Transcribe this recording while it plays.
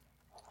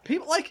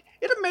People, like,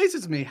 it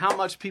amazes me how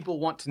much people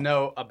want to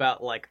know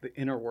about, like, the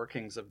inner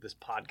workings of this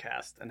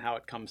podcast and how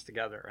it comes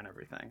together and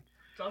everything.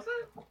 Does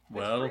it?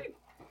 Well,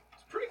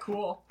 it's pretty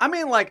cool. I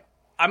mean, like,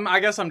 I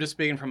guess I'm just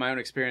speaking from my own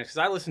experience, because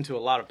I listen to a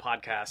lot of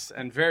podcasts,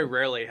 and very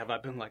rarely have I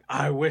been like,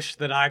 I wish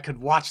that I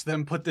could watch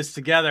them put this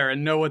together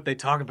and know what they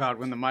talk about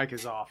when the mic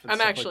is off. I'm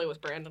actually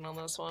with Brandon on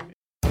this one.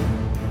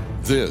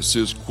 This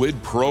is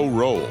Quid Pro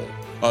Roll,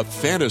 a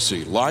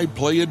fantasy live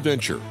play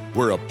adventure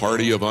where a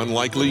party of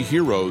unlikely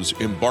heroes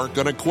embark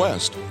on a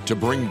quest to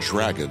bring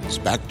dragons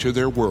back to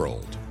their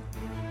world.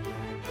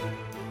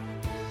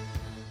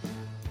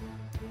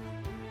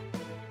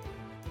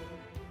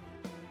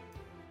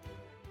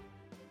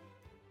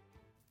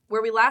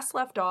 Where we last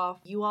left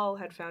off, you all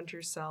had found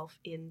yourself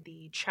in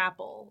the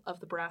chapel of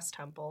the Brass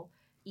Temple.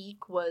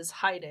 Eek was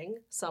hiding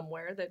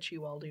somewhere that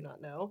you all do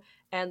not know,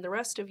 and the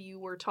rest of you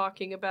were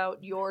talking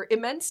about your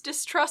immense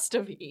distrust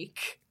of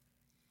Eek.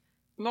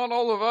 Not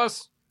all of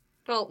us.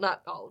 Well,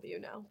 not all of you,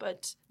 no,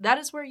 but that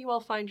is where you all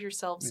find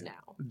yourselves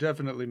now.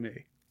 Definitely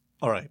me.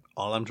 all right,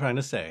 all I'm trying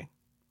to say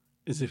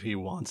is if he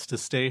wants to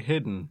stay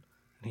hidden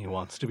and he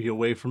wants to be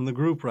away from the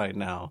group right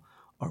now,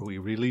 are we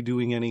really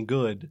doing any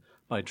good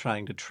by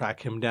trying to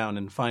track him down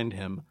and find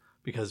him?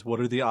 Because what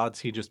are the odds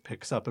he just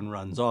picks up and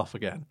runs off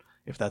again,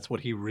 if that's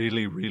what he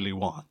really, really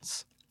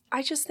wants?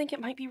 I just think it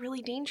might be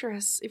really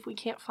dangerous if we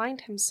can't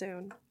find him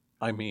soon.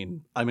 I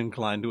mean, I'm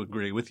inclined to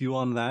agree with you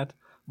on that,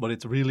 but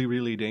it's really,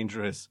 really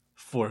dangerous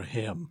for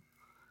him.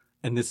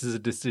 And this is a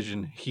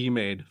decision he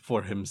made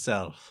for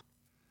himself.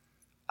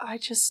 I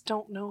just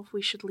don't know if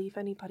we should leave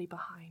anybody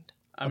behind.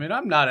 I mean,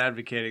 I'm not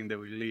advocating that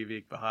we leave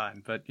Eek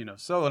behind, but, you know,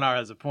 Solinar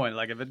has a point.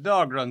 Like, if a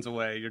dog runs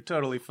away, you're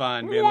totally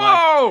fine being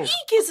Whoa!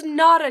 Eek is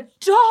not a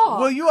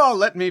dog! Will you all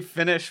let me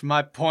finish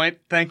my point?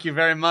 Thank you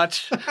very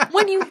much.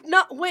 When you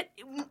not... when...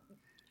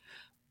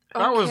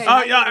 That was- Okay, Oh,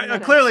 wait a yeah,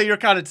 minute. clearly you're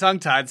kind of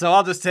tongue-tied, so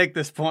I'll just take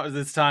this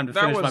time to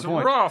That finish my was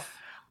point. rough.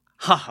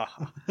 Ha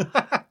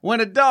ha.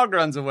 When a dog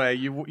runs away,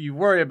 you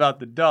worry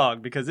about the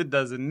dog because it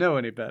doesn't know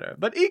any better.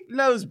 But Eek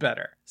knows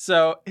better.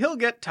 So he'll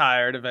get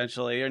tired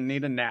eventually or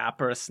need a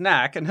nap or a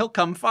snack and he'll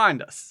come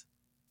find us.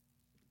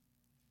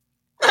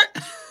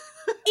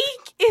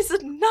 Eek is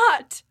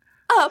not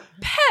a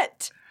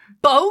pet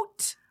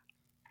boat!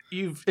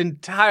 You've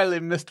entirely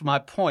missed my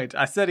point.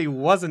 I said he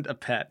wasn't a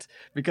pet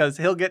because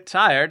he'll get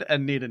tired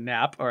and need a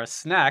nap or a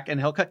snack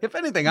and he'll... If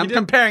anything, I'm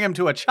comparing him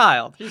to a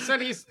child. He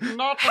said he's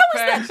not a How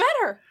is pet. that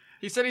better?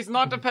 He said he's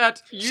not a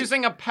pet,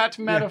 using a pet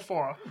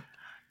metaphor.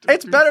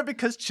 It's better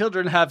because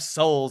children have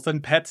souls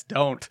and pets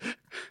don't.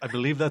 I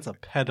believe that's a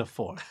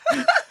pedophore.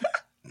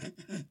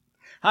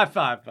 High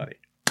five, buddy.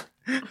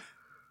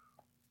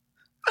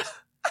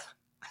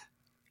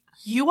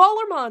 You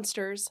all are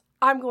monsters.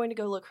 I'm going to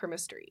go look for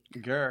Mr. Eek.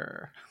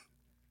 Grr.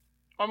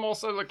 I'm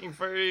also looking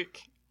for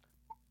Eek.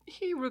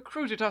 He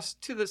recruited us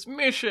to this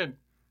mission.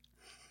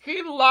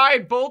 He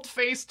lied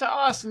bold-faced to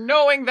us,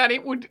 knowing that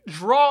it would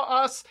draw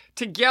us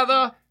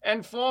together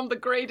and form the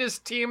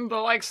greatest team, the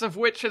likes of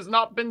which has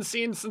not been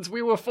seen since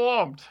we were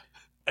formed.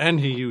 And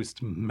he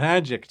used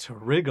magic to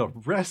rig a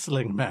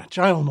wrestling match.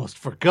 I almost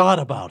forgot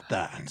about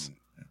that.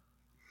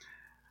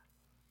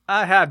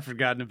 I had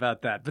forgotten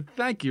about that, but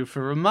thank you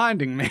for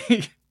reminding me.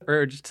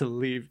 Urge to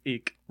leave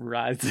Eek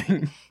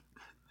rising.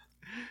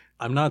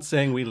 I'm not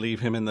saying we leave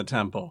him in the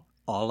temple.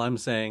 All I'm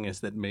saying is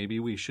that maybe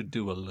we should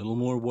do a little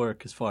more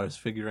work as far as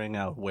figuring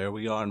out where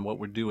we are and what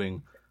we're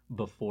doing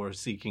before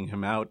seeking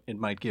him out. It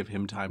might give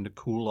him time to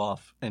cool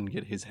off and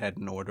get his head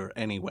in order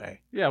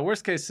anyway. Yeah,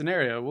 worst case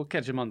scenario, we'll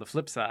catch him on the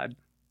flip side.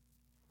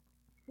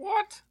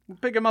 What? We'll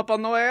pick him up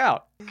on the way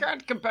out.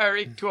 Can't compare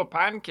Eek to a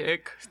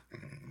pancake.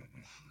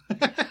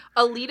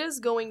 Alita's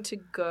going to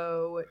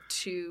go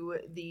to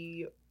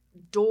the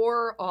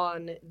door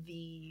on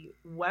the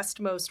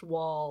westmost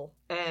wall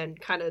and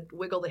kind of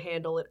wiggle the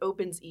handle. It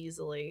opens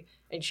easily,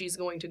 and she's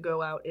going to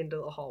go out into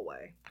the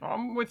hallway.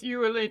 I'm with you,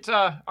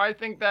 Alita. I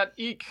think that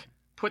Eek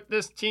put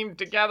this team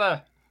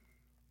together.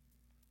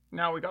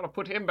 Now we gotta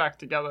put him back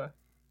together.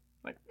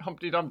 Like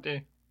Humpty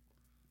Dumpty.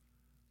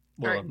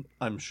 Well, Alright.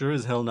 I'm sure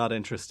as hell not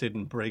interested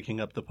in breaking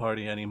up the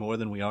party any more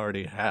than we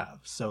already have.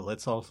 So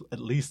let's all at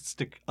least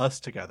stick us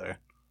together.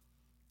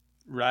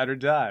 Ride or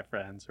die,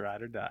 friends.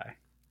 Ride or die.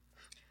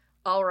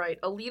 All right,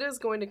 Alita's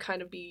going to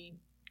kind of be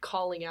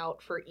calling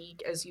out for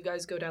Eek as you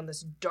guys go down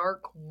this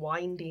dark,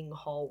 winding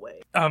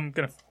hallway. I'm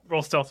going to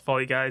roll stealth to follow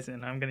you guys,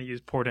 and I'm going to use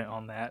Portent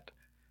on that.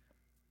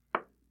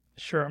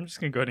 Sure, I'm just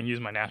going to go ahead and use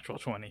my natural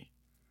 20.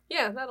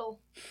 Yeah,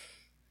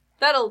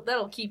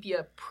 that'll keep you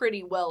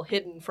pretty well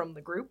hidden from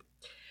the group.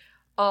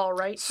 All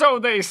right. So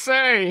they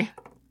say.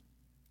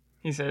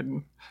 He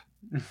said.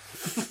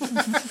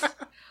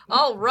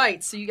 All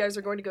right, so you guys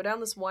are going to go down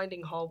this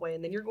winding hallway,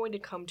 and then you're going to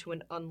come to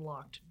an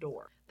unlocked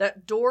door.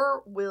 That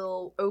door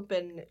will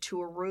open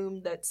to a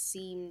room that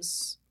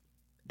seems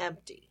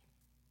empty.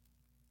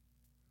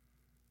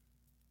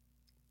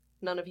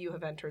 None of you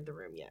have entered the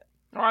room yet.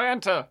 I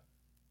enter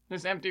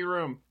this empty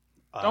room.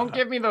 Don't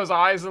give me those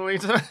eyes,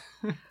 Alita.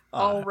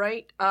 All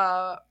right,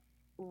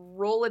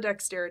 roll a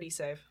dexterity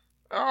save.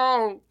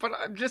 Oh,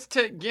 but just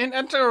to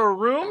enter a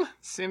room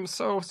seems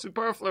so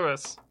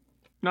superfluous.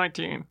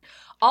 19.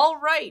 All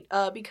right,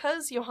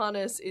 because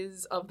Johannes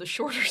is of the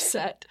shorter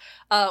set,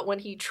 when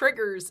he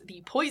triggers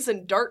the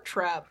poison dart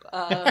trap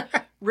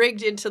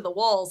rigged into the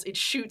walls, it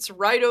shoots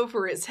right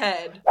over his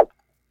head,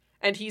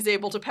 and he's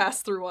able to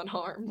pass through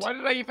unharmed. Why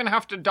did I even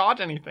have to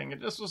dodge anything?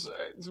 It just was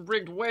it's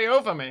rigged way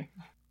over me.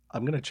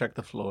 I'm going to check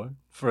the floor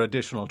for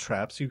additional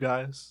traps, you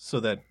guys,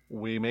 so that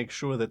we make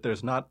sure that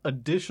there's not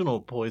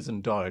additional poison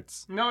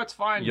darts. No, it's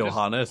fine.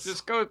 Johannes.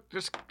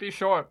 Just be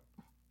short.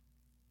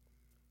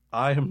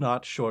 I am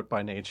not short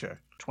by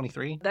nature.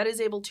 23? That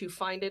is able to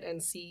find it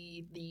and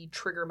see the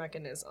trigger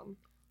mechanism.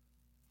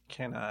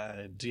 Can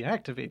I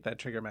deactivate that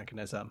trigger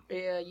mechanism?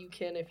 Yeah, you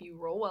can if you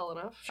roll well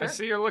enough. Sure. I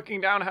see you're looking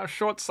down. How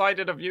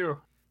short-sighted of you.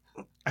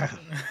 That's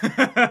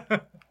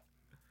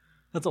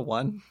a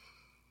 1.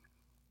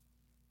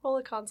 Roll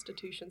a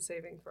Constitution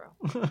saving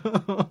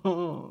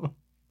throw.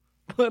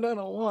 But I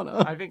don't want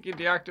to. I think you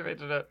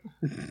deactivated it.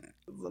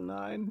 It's a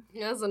 9.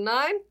 That's a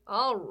 9?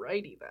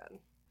 Alrighty then.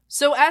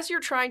 So as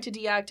you're trying to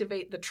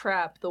deactivate the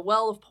trap, the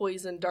well of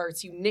poison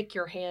darts, you nick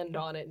your hand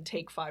on it and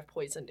take 5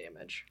 poison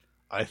damage.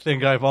 I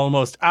think I've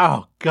almost...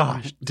 Oh,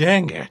 gosh,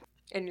 dang it.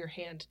 And your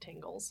hand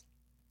tingles.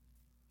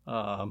 Hey,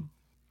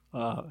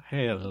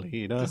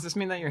 Alita. Does this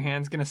mean that your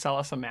hand's gonna sell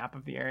us a map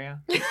of the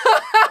area?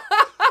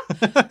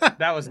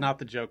 That was not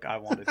the joke I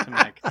wanted to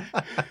make.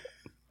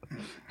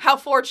 How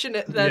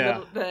fortunate then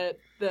Yeah.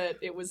 that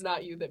it was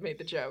not you that made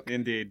the joke.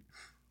 Indeed.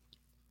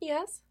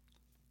 Yes?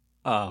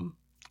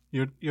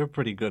 You're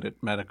pretty good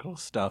at medical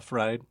stuff,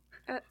 right?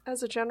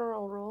 As a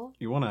general rule.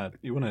 You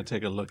wanna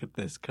take a look at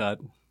this cut?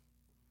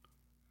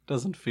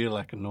 Doesn't feel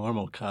like a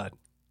normal cut.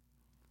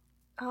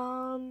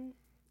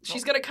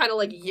 She's gonna kind of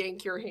like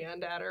yank your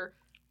hand at her.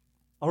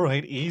 All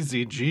right,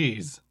 easy,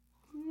 geez.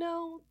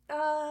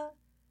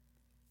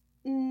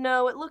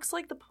 No, it looks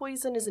like the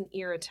poison is an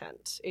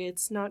irritant.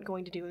 It's not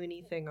going to do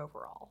anything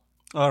overall.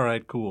 All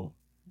right, cool.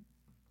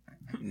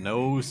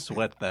 No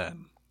sweat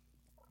then.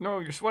 No,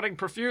 you're sweating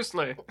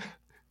profusely.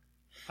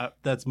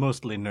 That's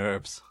mostly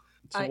nerves.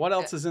 So what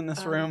else is in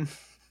this room?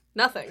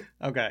 Nothing.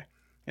 Okay.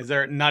 Is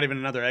there not even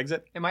another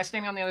exit? Am I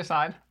standing on the other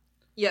side?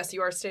 Yes,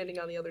 you are standing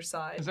on the other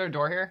side. Is there a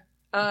door here?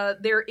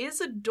 There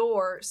is a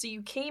door. So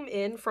you came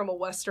in from a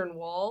western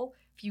wall.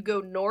 If you go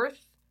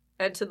north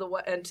and to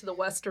the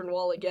western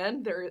wall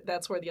again,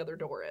 that's where the other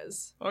door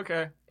is.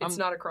 Okay. It's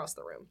not across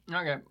the room.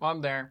 Okay, well,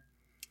 I'm there.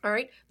 All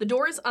right. The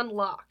door is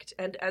unlocked,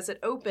 and as it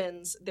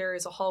opens, there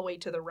is a hallway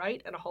to the right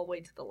and a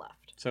hallway to the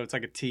left. So it's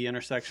like a T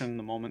intersection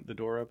the moment the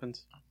door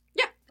opens?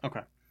 Yeah.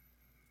 Okay.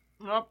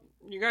 Well,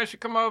 you guys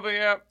should come over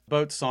here.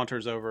 Boat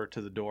saunters over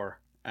to the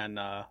door and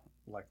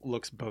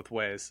looks both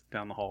ways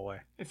down the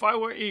hallway. If I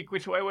were Eek,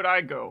 which way would I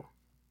go?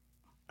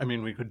 I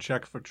mean, we could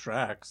check for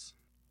tracks.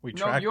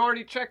 No, you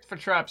already checked for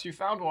traps. You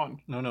found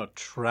one. No,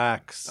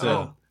 tracks.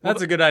 Oh.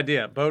 That's a good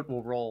idea. Boat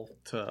will roll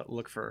to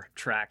look for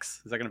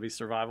tracks. Is that going to be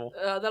survival?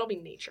 That'll be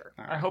nature.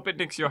 I hope it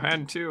nicks your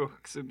hand, too,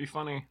 because it'd be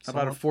funny. How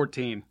about a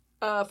 14?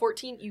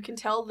 14, you can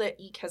tell that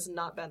Eek has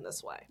not been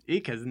this way.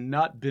 Eek has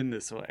not been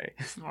this way.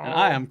 Oh. And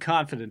I am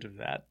confident of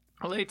that.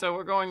 Alita,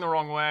 we're going the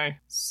wrong way.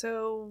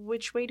 So,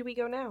 which way do we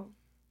go now?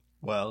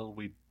 Well,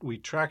 we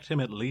tracked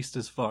him at least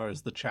as far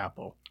as the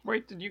chapel.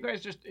 Wait, did you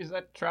guys is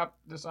that trap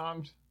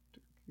disarmed?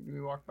 Did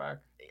we walk back?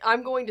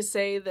 I'm going to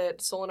say that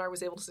Solinar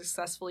was able to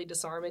successfully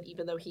disarm it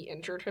even though he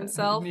injured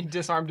himself. He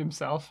disarmed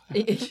himself.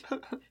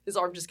 His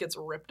arm just gets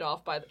ripped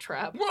off by the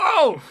trap.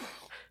 Whoa!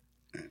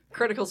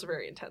 Criticals are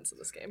very intense in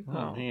this game.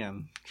 Oh,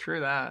 man. True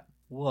that.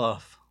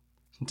 Woof.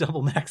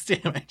 Double max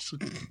damage.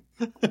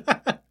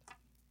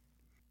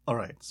 All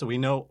right, so we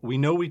know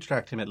we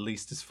tracked him at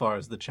least as far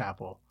as the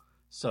chapel.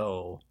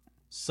 So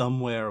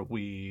somewhere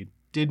we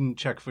didn't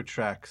check for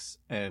tracks,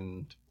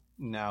 and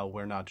now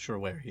we're not sure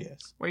where he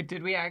is. Wait,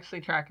 did we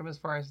actually track him as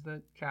far as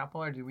the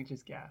chapel, or did we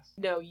just guess?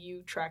 No,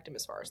 you tracked him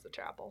as far as the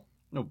chapel.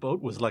 No,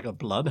 Boat was like a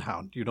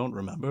bloodhound. You don't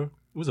remember? It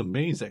was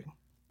amazing.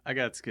 I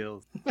got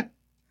skills.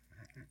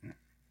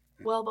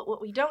 Well, but what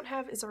we don't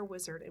have is our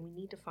wizard, and we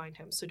need to find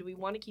him. So do we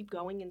want to keep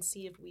going and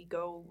see if we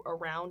go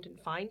around and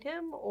find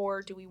him,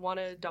 or do we want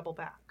to double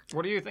back?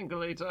 What do you think,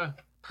 Alita?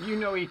 You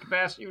know Eek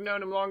best. You've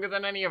known him longer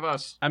than any of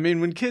us. I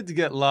mean, when kids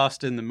get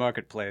lost in the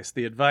marketplace,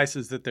 the advice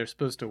is that they're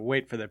supposed to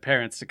wait for their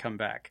parents to come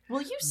back.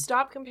 Will you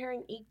stop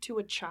comparing Eek to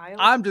a child?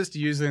 I'm just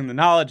using the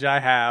knowledge I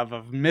have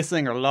of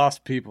missing or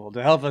lost people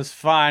to help us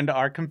find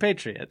our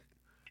compatriot.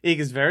 Eek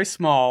is very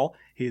small.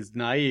 He's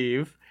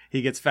naive.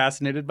 He gets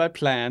fascinated by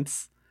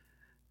plants.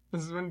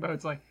 This is when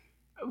Boat's like,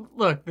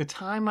 look, the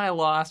time I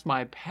lost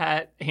my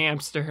pet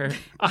hamster,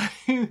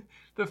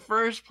 the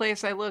first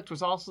place I looked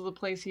was also the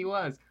place he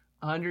was,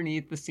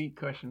 underneath the seat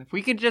cushion. If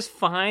we could just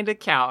find a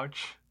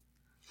couch.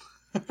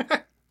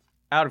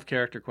 Out of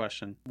character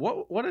question.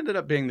 What ended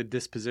up being the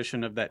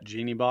disposition of that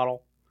genie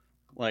bottle?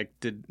 Like,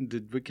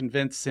 did we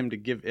convince him to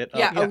give it up?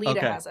 Yeah, Alita Okay.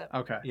 has it.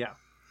 Okay. Yeah.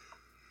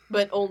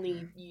 But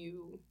only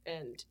you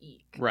and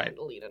Eek Right. and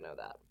Alita know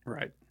that.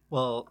 Right.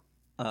 Well,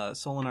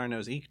 Solinar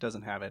knows Eek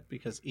doesn't have it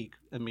because Eek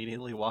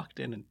immediately walked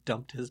in and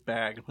dumped his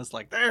bag and was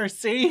like, "There,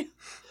 see?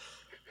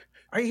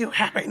 Are you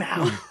happy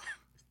now?"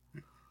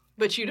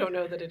 But you don't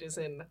know that it is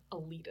in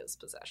Alita's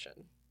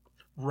possession.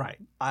 Right.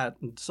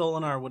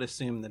 Solinar would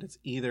assume that it's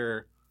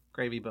either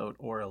Gravy Boat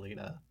or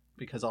Alita,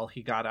 because all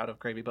he got out of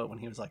Gravy Boat when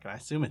he was like, "I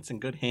assume it's in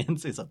good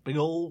hands," is a big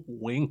old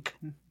wink.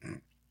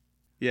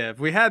 Yeah, if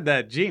we had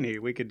that genie,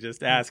 we could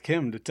just ask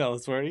him to tell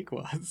us where Eek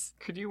was.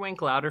 Could you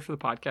wink louder for the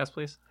podcast,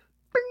 please?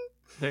 Bing.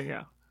 There you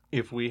go.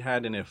 If we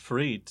had an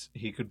Ifrit,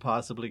 he could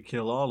possibly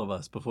kill all of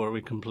us before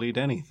we complete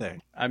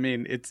anything. I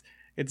mean, it's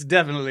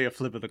definitely a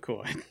flip of the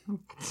coin.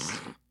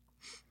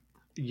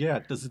 Yeah,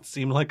 does it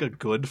seem like a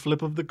good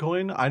flip of the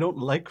coin? I don't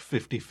like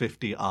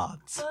 50-50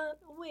 odds.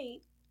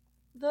 Wait.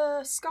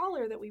 The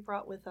scholar that we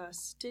brought with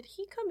us, did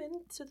he come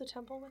into the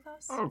temple with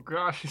us? Oh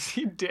gosh, is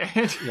he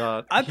dead?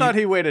 I thought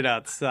he waited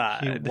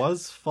outside. He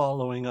was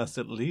following us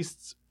at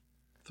least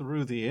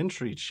through the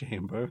entry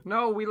chamber.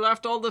 No, we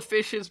left all the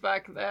fishes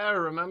back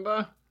there,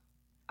 remember?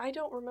 I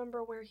don't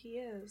remember where he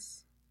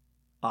is.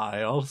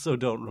 I also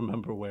don't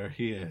remember where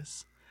he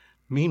is.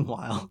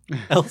 Meanwhile,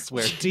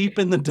 elsewhere, deep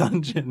in the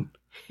dungeon...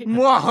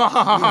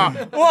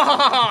 Mwahaha!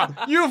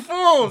 Mwahaha! You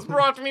fools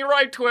brought me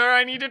right to where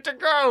I needed to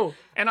go,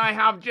 and I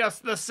have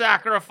just the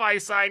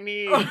sacrifice I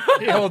need.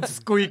 He'll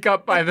squeak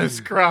up by the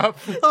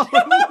scruff.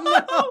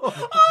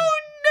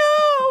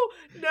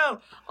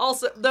 No.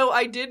 Also, though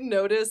I did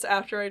notice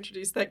after I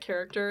introduced that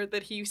character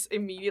that he's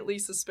immediately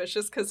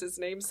suspicious because his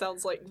name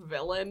sounds like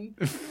villain.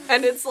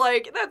 And it's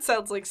like, that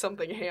sounds like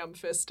something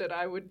ham-fisted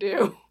I would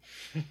do.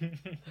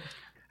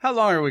 How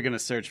long are we going to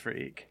search for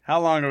Eek? How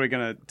long are we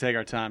going to take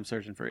our time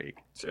searching for Eek?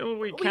 Till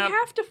we We can't.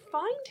 have to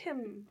find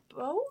him,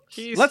 Bo.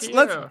 He's Let's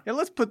here.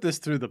 put this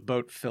through the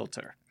boat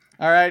filter.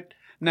 All right?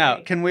 Now,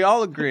 Right. can we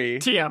all agree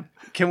TM.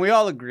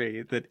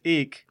 that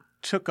Eek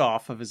took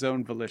off of his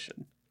own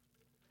volition?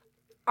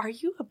 Are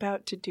you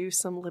about to do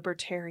some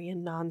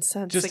libertarian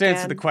nonsense Just again?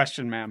 answer the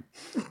question, ma'am.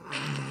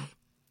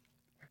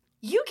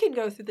 You can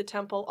go through the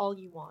temple all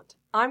you want.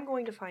 I'm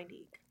going to find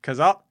Eek. Because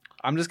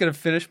I'm just going to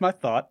finish my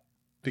thought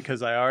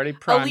because I already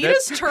primed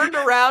Alita's it. turned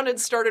around and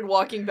started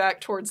walking back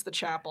towards the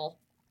chapel.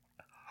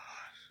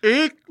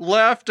 Eek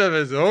left of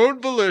his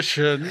own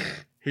volition.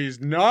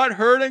 He's not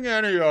hurting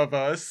any of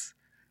us.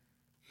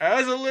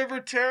 As a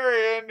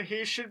libertarian,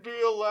 he should be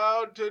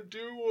allowed to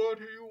do what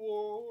he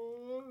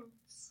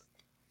wants.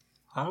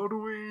 How do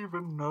we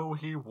even know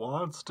he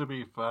wants to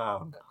be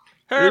found?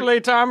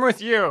 Hurley, I'm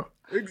with you.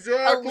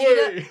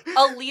 Exactly.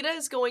 Alita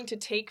is going to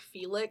take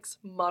Felix,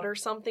 mutter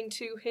something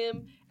to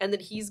him, and then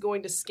he's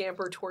going to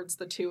scamper towards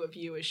the two of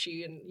you as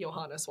she and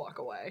Johannes walk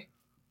away.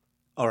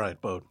 All right,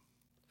 Boat.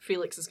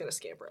 Felix is going to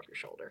scamper up your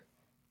shoulder.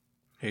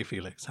 Hey,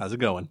 Felix. How's it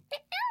going?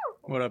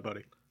 What up,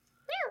 buddy?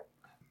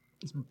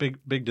 It's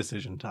big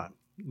decision time.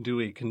 Do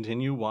we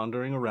continue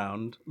wandering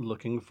around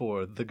looking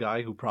for the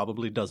guy who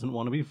probably doesn't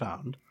want to be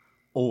found?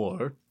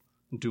 Or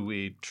do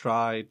we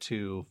try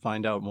to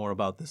find out more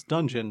about this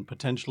dungeon,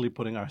 potentially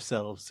putting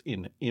ourselves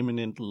in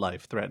imminent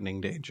life-threatening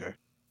danger?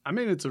 I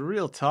mean, it's a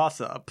real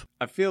toss-up.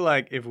 I feel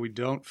like if we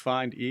don't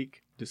find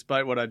Eek,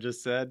 despite what I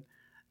just said,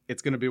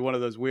 it's going to be one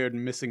of those weird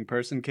missing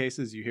person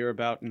cases you hear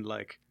about in,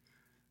 like,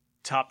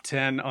 top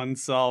 10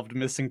 unsolved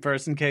missing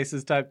person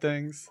cases type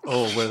things.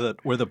 Oh,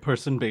 where the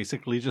person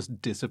basically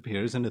just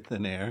disappears into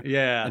thin air.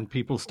 Yeah. And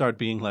people start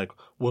being like,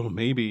 well,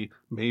 maybe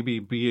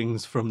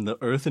beings from the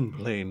earthen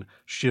plane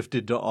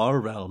shifted to our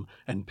realm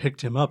and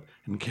picked him up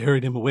and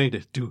carried him away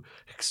to do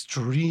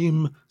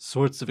extreme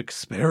sorts of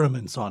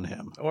experiments on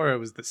him. Or it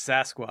was the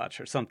Sasquatch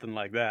or something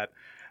like that.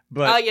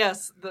 But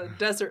Yes, the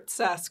desert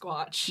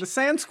Sasquatch. the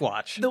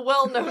Sandsquatch. The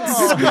well-known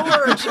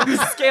scourge of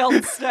the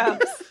scaled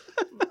steps.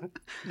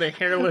 The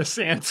hairless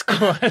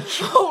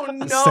Sandsquatch. Oh,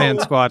 no.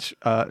 Sandsquatch,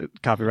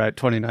 copyright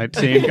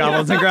 2019,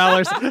 Goblins and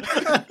Growlers.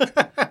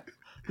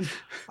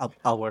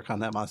 I'll work on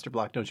that monster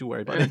block. Don't you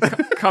worry, buddy.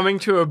 Coming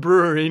to a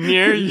brewery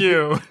near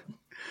you.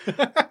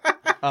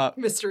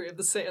 Mystery of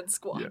the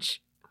Sandsquatch.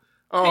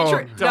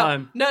 Oh,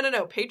 done. No.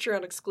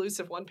 Patreon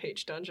exclusive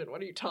one-page dungeon.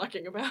 What are you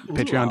talking about?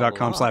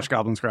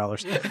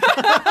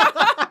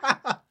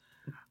 Patreon.com/goblinsgrowlers.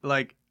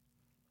 Like,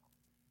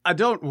 I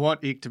don't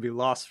want Eek to be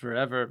lost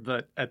forever,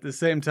 but at the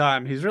same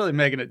time, he's really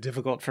making it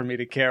difficult for me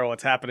to care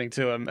what's happening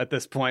to him at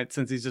this point,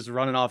 since he's just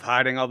running off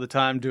hiding all the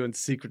time, doing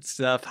secret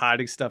stuff,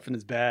 hiding stuff in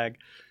his bag.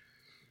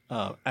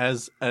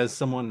 As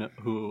someone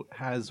who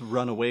has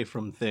run away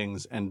from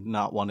things and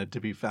not wanted to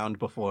be found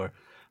before,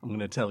 I'm going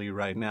to tell you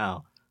right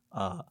now,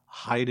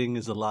 hiding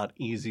is a lot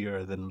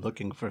easier than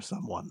looking for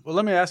someone. Well,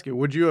 let me ask you,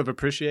 would you have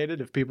appreciated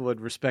if people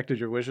had respected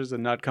your wishes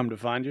and not come to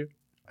find you?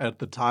 At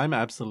the time,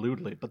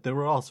 absolutely. But there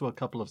were also a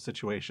couple of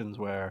situations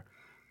where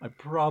I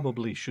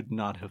probably should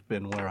not have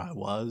been where I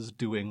was,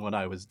 doing what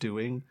I was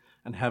doing,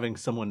 and having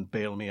someone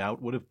bail me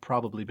out would have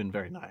probably been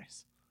very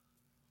nice.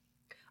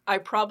 I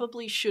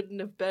probably shouldn't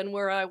have been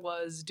where I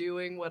was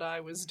doing what I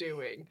was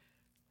doing.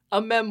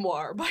 A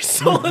memoir by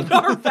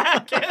Solinar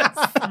Bacchus.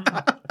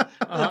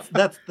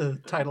 That's the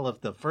title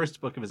of the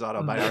first book of his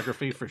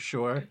autobiography for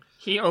sure.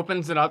 He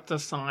opens it up to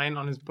sign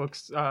on his book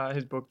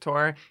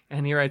tour,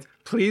 and he writes,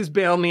 "Please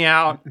bail me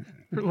out.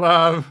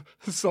 Love,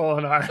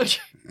 Solinar."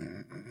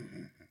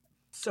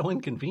 So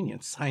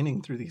inconvenient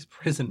signing through these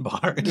prison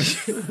bars.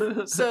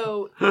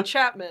 So,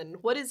 Chapman,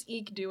 what is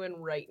Eek doing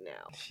right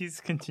now? He's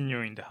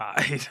continuing to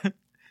hide.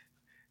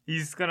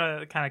 He's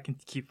gonna kind of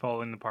keep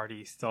following the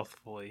party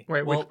stealthily.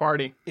 Wait, Well, which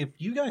party? If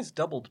you guys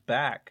doubled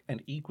back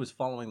and Eek was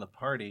following the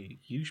party,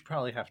 you should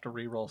probably have to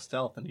re-roll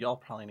stealth, and y'all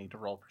probably need to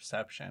roll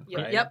perception. Yep.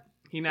 Right?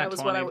 He That was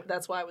 20.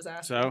 that's why I was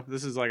asking. So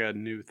this is like a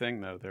new thing,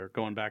 though. They're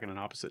going back in an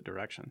opposite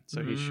direction.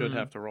 So he should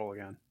have to roll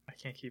again. I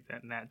can't keep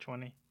that nat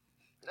 20.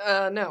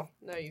 No,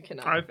 you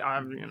cannot.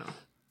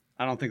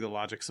 I don't think the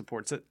logic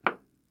supports it.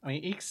 I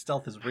mean, Eek's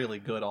stealth is really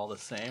good all the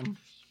same.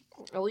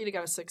 Alita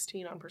got a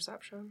 16 on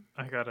perception.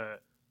 I got a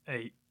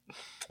 8.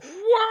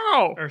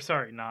 Wow! Or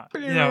sorry, not.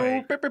 No,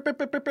 8.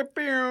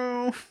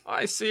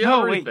 I see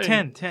No, everything.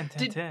 wait,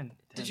 10.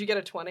 Did you get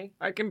a 20?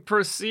 I can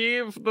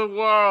perceive the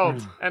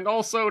world and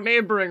also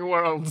neighboring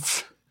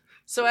worlds.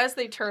 So as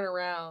they turn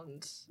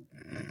around,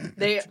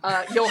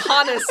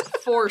 Johannes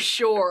for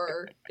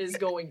sure is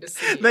going to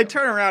see you. They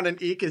turn around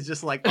and Eek is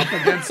just like up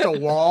against a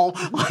wall.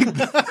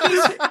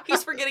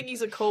 He's forgetting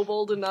he's a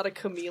kobold and not a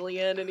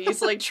chameleon, and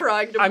he's like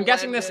trying to I'm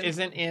guessing blend this in.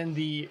 isn't in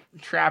the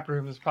trap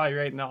room. It's probably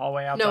right in the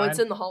hallway outside. No, it's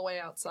in the hallway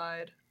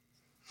outside.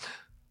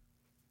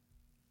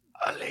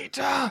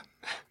 Alita,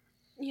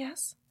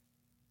 Yes?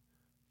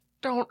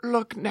 don't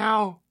look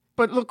now.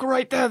 But look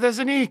right there. There's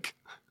an Eek.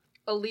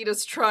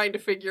 Alita's trying to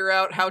figure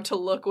out how to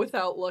look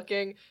without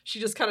looking. She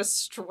just kind of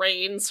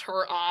strains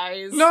her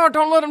eyes. No,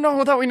 don't let him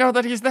know that we know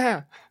that he's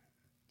there.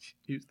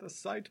 Use the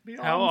sight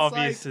beyond How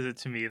obvious sight. is it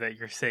to me that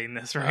you're saying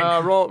this right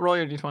now? Roll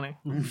your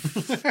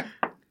d20.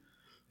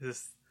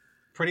 This,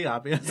 Pretty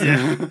obvious.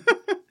 yeah.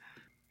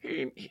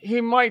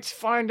 He might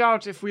find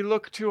out if we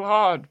look too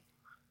hard.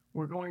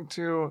 We're going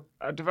to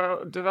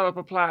develop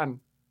a plan.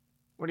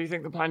 What do you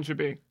think the plan should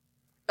be?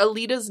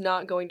 Alita's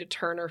not going to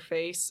turn her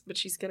face, but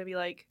she's going to be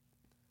like,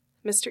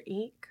 Mr.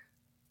 Eek,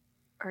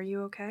 are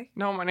you okay?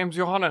 No, my name's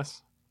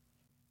Johannes.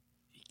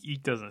 He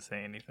doesn't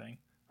say anything.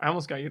 I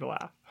almost got you to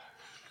laugh.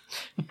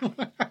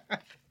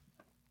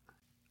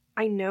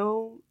 I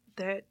know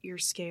that you're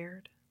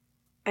scared,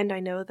 and I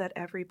know that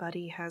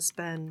everybody has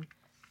been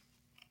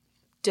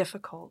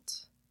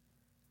difficult.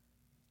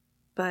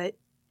 But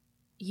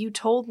you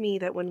told me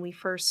that when we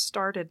first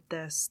started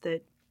this,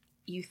 that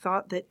you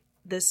thought that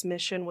this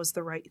mission was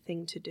the right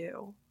thing to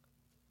do.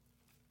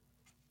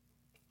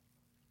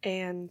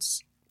 And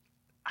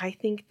I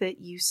think that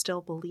you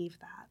still believe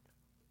that.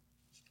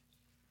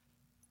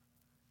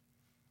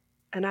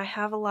 And I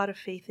have a lot of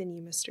faith in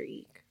you, Mr.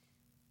 Eek.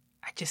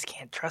 I just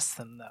can't trust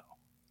them, though.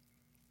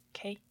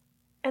 Okay?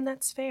 And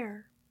that's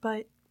fair,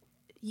 but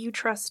you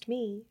trust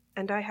me,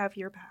 and I have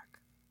your back.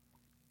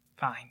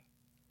 Fine.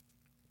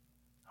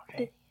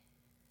 Okay.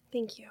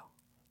 Thank you.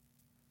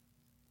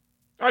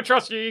 I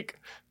trust you, Eek.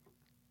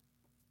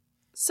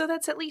 So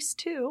that's at least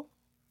 2.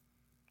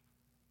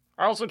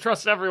 I also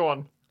trust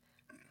everyone.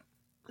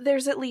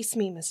 There's at least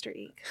me, Mr.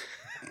 Eek.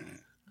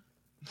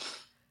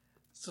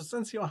 So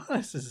since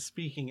Johannes is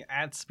speaking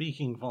at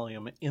speaking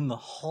volume in the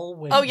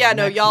hallway... Oh yeah,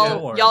 no, next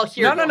door- y'all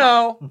hear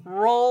No.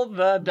 Roll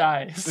the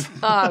dice.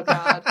 Oh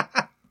god.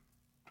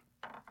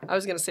 I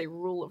was gonna say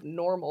rule of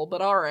normal,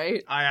 but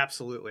alright. I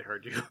absolutely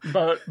heard you.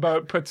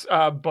 Boat puts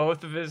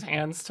both of his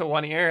hands to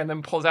one ear and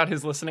then pulls out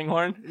his listening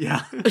horn.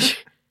 Yeah.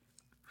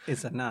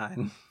 It's a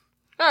 9.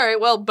 Alright,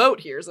 well,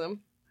 Boat hears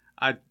him.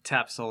 I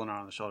tapped Solinar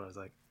on the shoulder. I was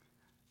like,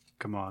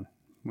 come on.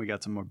 We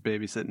got some more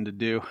babysitting to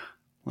do.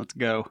 Let's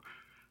go.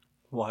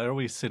 Why are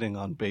we sitting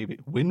on baby?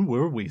 When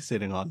were we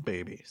sitting on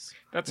babies?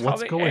 That's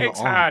What's how the going eggs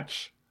on?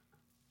 hatch.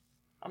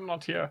 I'm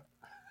not here.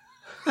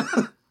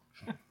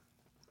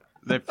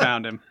 They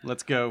found him.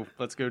 Let's go.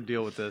 Let's go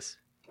deal with this.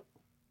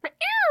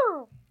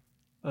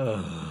 All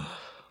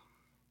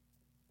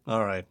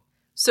right.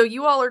 So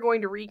you all are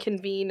going to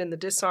reconvene in the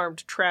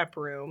disarmed trap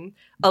room.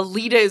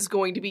 Alita is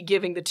going to be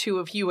giving the two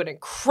of you an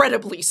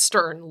incredibly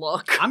stern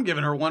look. I'm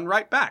giving her one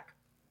right back.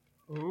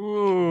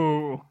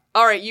 Ooh.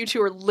 Alright, you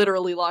two are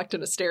literally locked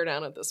in a stare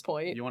down at this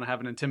point. You want to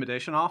have an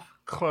intimidation off?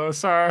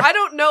 Closer. I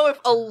don't know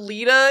if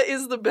Alita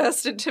is the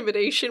best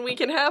intimidation we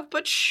can have,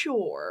 but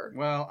sure.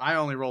 Well, I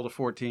only rolled a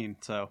 14,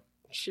 so.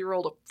 She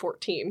rolled a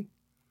 14.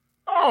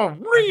 Oh,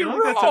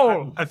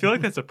 re-roll! I feel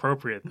like that's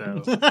appropriate,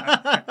 though.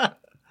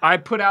 I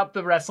put out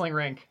the wrestling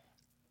rink.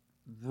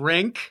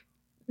 Rink?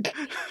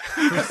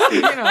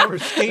 For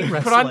state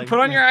wrestling. Put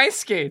on your ice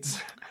skates.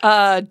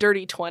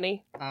 Dirty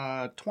 20.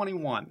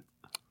 21.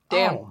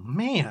 Damn. Oh,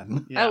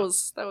 man. Yeah. That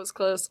was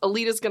close.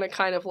 Alita's gonna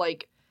kind of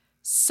like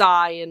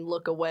sigh and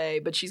look away,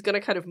 but she's gonna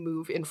kind of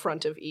move in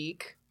front of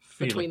Eek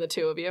between the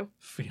two of you.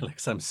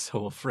 Felix, I'm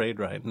so afraid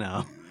right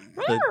now.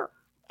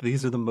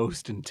 These are the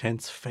most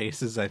intense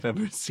faces I've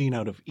ever seen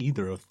out of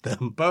either of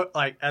them. Boat,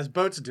 like, as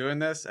Boat's doing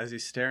this, as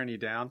he's staring you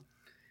down,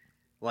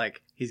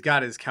 like he's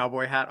got his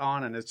cowboy hat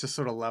on and it's just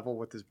sort of level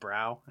with his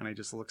brow, and he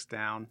just looks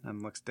down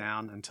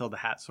until the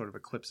hat sort of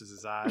eclipses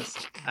his eyes.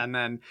 And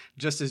then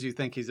just as you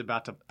think he's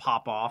about to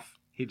pop off,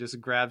 he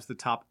just grabs the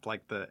top,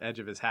 like the edge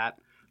of his hat,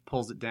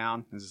 pulls it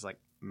down, and is just like,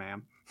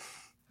 ma'am,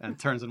 and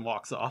turns and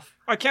walks off.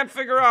 I can't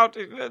figure out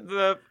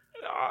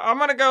I'm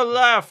gonna go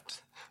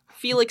left.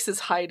 Felix is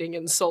hiding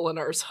in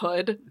Solinar's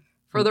hood,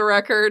 for the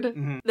record.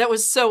 Mm-hmm. That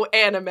was so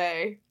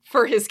anime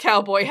for his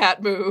cowboy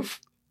hat move.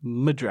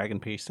 My dragon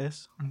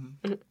pieces.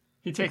 Mm-hmm.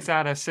 He takes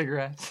out a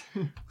cigarette.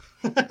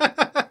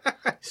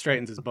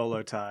 Straightens his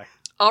bolo tie.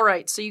 All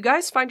right, so you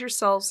guys find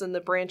yourselves in the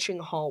branching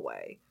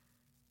hallway.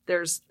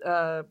 There's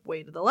a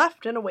way to the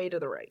left and a way to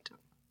the right.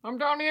 I'm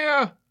down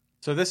here.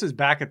 So this is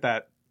back at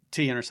that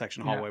T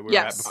intersection hallway we were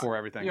at before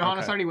everything.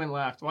 Johannes already went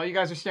left. While you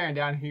guys are staring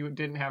down, he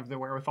didn't have the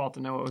wherewithal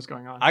to know what was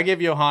going on. I give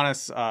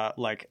Johannes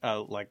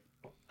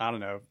I don't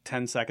know,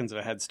 10 seconds of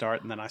a head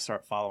start, and then I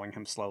start following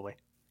him slowly.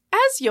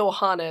 As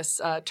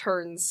Johannes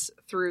turns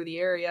through the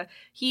area,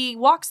 he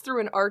walks through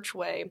an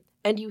archway,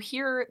 and you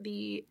hear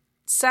the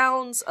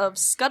sounds of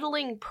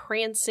scuttling,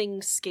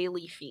 prancing,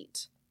 scaly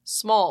feet.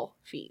 Small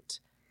feet.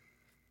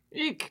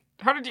 Eek!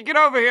 How did you get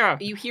over here?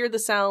 You hear the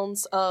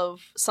sounds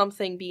of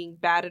something being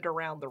batted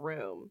around the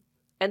room.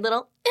 And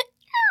little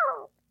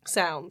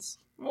sounds.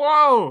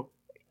 Whoa!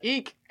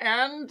 Eek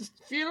and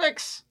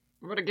Felix!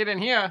 We better get in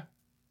here.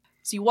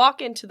 So you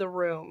walk into the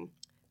room.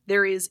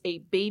 There is a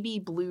baby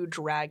blue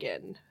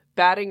dragon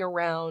batting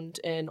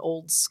around an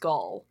old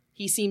skull.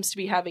 He seems to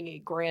be having a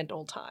grand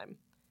old time.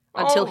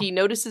 Until he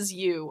notices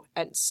you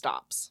and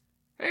stops.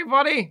 Hey,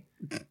 buddy.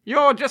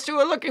 You're just who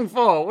we're looking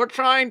for. We're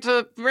trying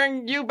to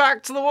bring you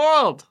back to the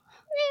world.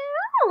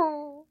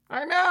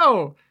 I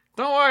know.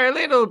 Don't worry,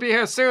 Alita will be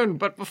here soon.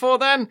 But before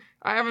then,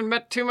 I haven't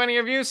met too many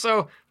of you,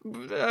 so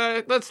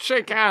let's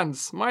shake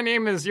hands. My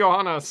name is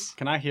Johannes.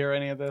 Can I hear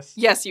any of this?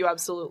 Yes, you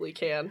absolutely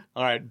can.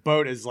 All right,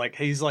 Boat is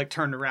he's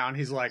turned around.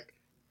 He's like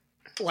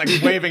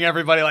waving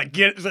everybody, like,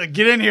 get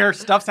in here.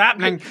 Stuff's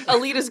happening.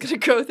 Alita's going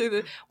to go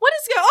through oh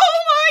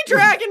my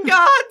dragon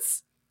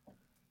gods!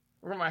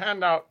 I'll my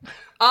hand out.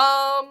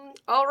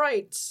 All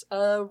right.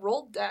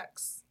 Roll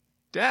Dex.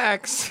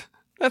 Dex?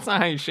 That's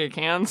not how you shake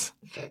hands.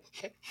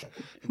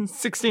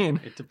 16.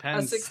 It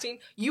depends. 16.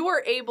 You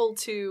are able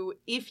to,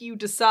 if you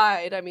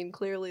decide, I mean,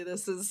 clearly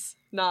this is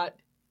not,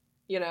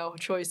 a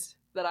choice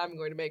that I'm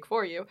going to make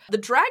for you. The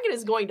dragon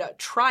is going to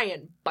try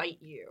and bite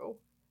you.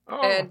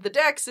 Oh. And the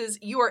Dex is,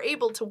 you are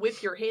able to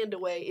whip your hand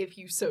away if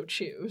you so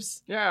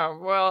choose. Yeah,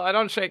 well, I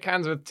don't shake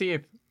hands with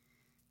teeth.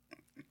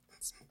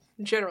 It's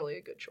generally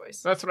a good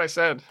choice. That's what I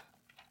said.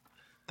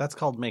 That's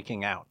called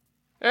making out.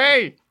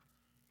 Hey!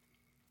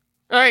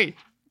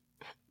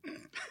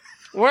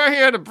 We're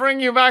here to bring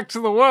you back to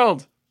the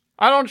world.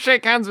 I don't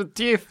shake hands with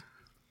teeth.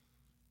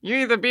 You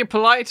either be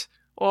polite,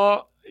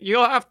 or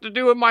you'll have to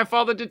do what my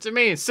father did to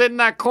me. Sit in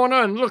that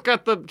corner and look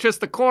at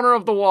just the corner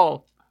of the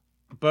wall.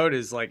 Boat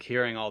is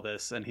hearing all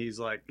this, and he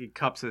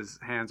cups his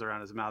hands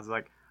around his mouth. He's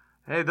like,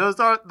 hey, those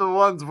aren't the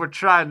ones we're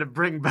trying to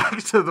bring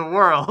back to the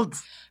world.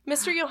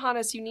 Mr.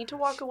 Johannes, you need to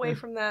walk away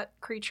from that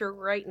creature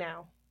right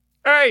now.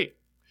 Hey,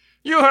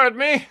 you heard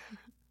me.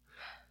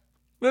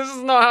 This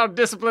is not how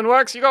discipline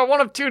works. You got one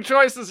of two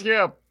choices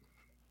here.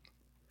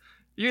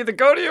 You either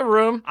go to your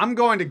room. I'm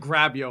going to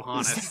grab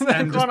Johannes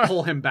and just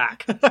pull him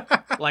back.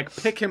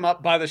 Pick him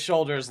up by the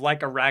shoulders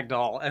like a rag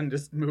doll and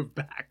just move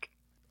back.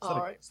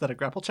 Is that a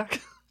grapple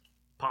check?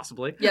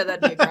 Possibly. Yeah,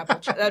 that'd be a grapple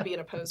check. That'd be an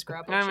opposed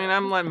grapple check. I mean,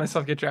 I'm letting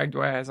myself get dragged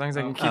away as long as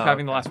I can keep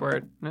having the last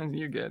word.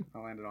 You're good. I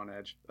landed on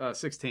edge.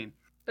 16.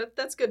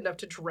 That's good enough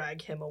to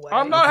drag him away.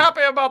 I'm not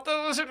happy about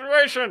the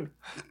situation.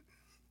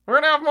 We're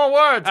gonna have more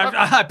words.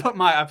 I put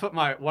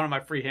one of my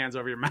free hands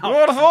over your mouth.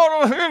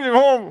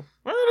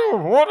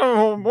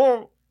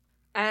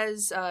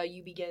 As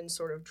you begin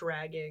sort of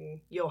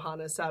dragging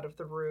Johannes out of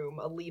the room,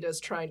 Alita's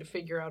trying to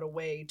figure out a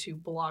way to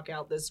block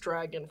out this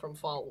dragon from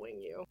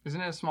following you.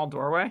 Isn't it a small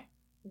doorway?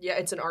 Yeah,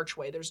 it's an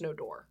archway. There's no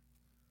door.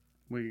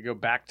 We could go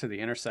back to the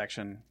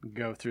intersection,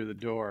 go through the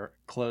door,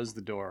 close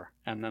the door,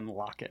 and then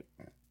lock it.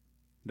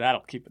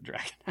 That'll keep a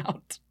dragon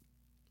out.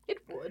 It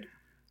would.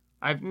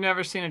 I've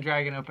never seen a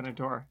dragon open a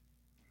door.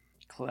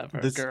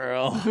 Clever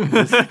girl.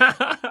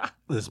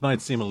 This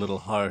might seem a little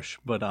harsh,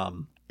 but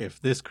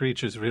if this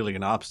creature's really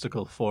an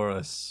obstacle for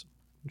us,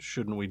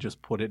 shouldn't we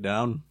just put it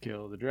down?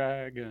 Kill the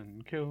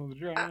dragon, kill the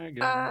dragon,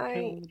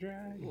 kill the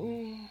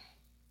dragon.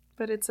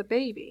 But it's a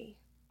baby.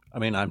 I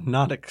mean, I'm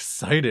not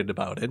excited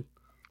about it.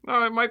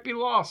 No, it might be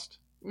lost.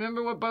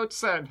 Remember what Boat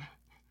said.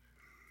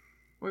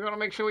 We're gonna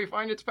make sure we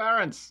find its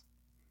parents.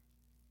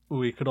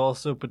 We could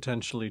also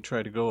potentially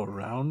try to go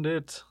around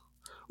it.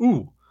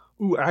 Ooh,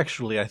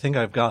 actually, I think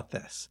I've got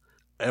this.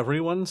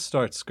 Everyone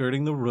start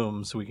skirting the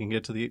room so we can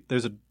get to the...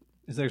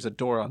 There's a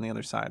door on the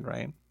other side,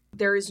 right?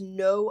 There is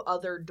no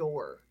other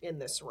door in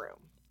this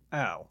room.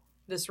 Ow.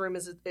 This room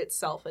is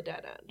itself a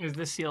dead end. Is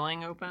the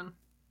ceiling open?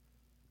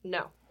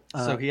 No.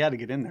 So he had to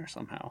get in there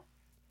somehow.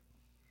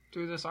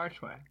 Through this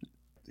archway.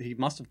 He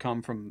must have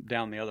come from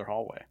down the other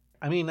hallway.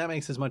 I mean, that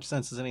makes as much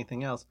sense as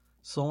anything else.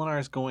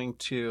 Solinar's going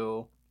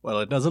to Well,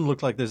 it doesn't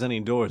look like there's any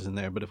doors in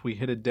there, but if we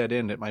hit a dead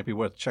end, it might be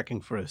worth checking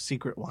for a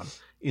secret one.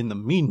 In the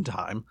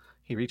meantime,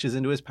 he reaches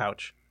into his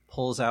pouch,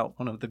 pulls out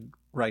one of the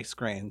rice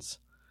grains,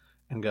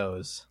 and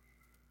goes,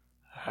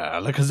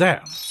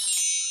 Alakazam,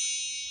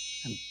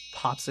 and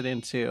pops it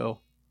into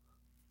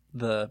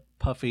the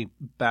puffy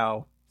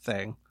bow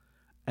thing,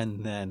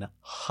 and then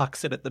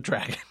hucks it at the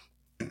dragon.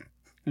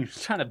 You're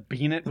trying to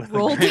bean it with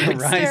Roll a grain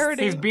of rice.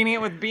 dexterity. He's beating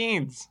it with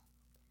beans.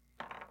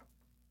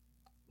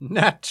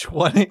 Nat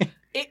 20.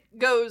 It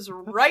goes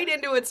right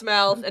into its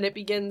mouth and it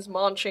begins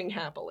munching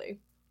happily.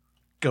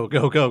 Go,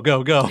 go, go,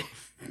 go, go.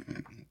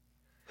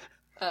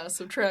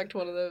 Subtract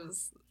one of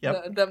those.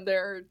 Yep. Them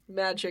there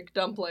magic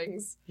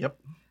dumplings. Yep.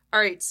 All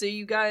right, so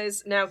you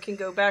guys now can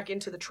go back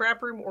into the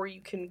trap room, or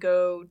you can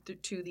go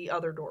to the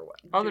other doorway.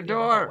 Other to the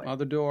door. hallway.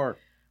 Other door.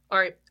 All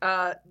right,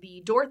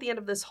 the door at the end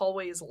of this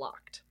hallway is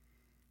locked.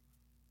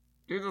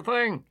 Do the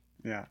thing.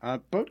 Yeah,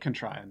 Boat can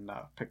try and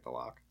pick the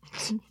lock.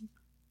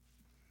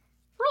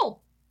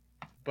 Roll.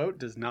 Boat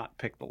does not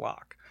pick the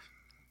lock.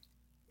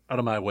 Out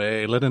of my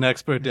way. Let an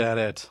expert at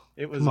it.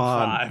 It was Come a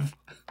on. 5.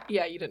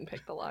 Yeah, you didn't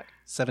pick the lock.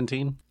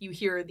 17. You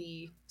hear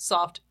the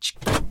soft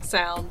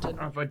sound, and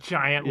Of a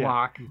giant Yeah.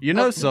 lock. You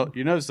know,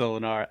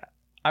 Solinar,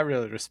 I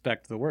really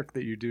respect the work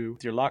that you do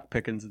with your lock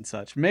pickings and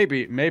such.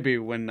 Maybe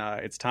when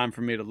it's time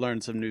for me to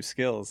learn some new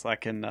skills, I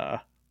can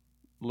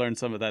learn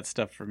some of that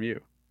stuff from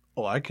you.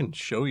 Oh, I can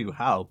show you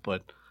how,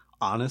 but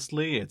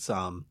honestly, it's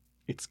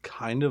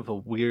kind of a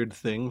weird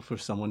thing for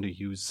someone to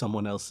use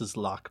someone else's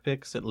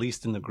lockpicks, at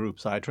least in the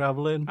groups I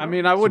travel in. I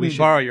mean, I So we wouldn't should-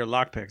 borrow your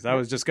lockpicks. I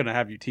was just going to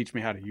have you teach me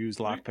how to use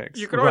lockpicks.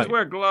 You could always Right.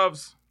 wear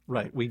gloves.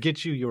 Right, we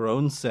get you your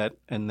own set,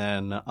 and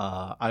then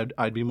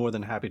I'd be more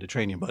than happy to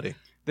train you, buddy.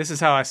 This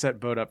is how I set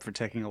Boat up for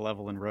taking a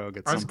level in Rogue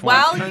at I was some point.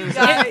 while you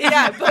guys,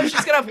 yeah, Bo's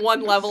just gonna have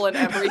one level in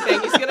everything.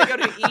 He's gonna go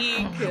to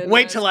Eek. And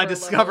Wait till I for a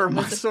discover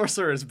level. my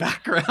sorcerer's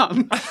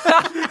background.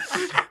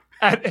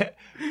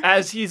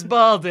 As he's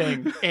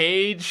balding.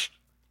 Age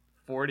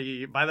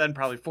 40, by then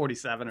probably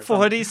 47 or something.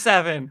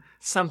 47.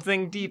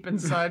 Something deep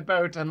inside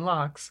Boat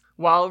unlocks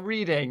while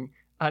reading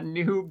a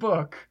new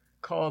book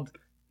called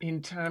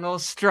Internal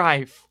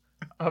Strife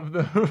of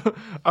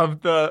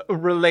the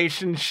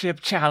Relationship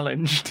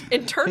Challenged.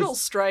 Internal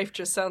strife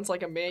just sounds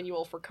like a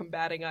manual for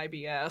combating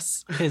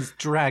IBS, His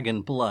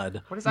dragon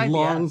blood, What is IBS?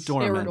 long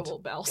dormant. irritable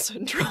bowel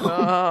syndrome.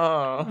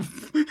 Oh.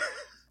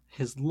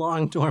 His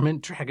long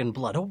dormant dragon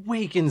blood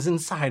awakens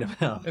inside of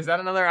him. Is that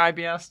another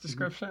IBS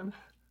description?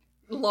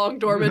 Long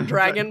dormant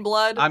dragon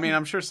blood. I mean,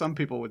 I'm sure some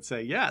people would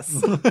say yes.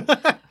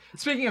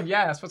 Speaking of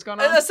yes, what's going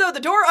on? So the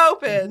door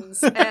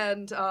opens,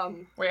 and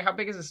Wait, how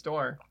big is this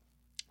door?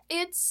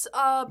 it's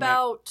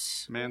about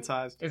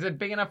Man-sized. Is it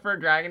big enough for a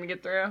dragon to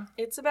get through?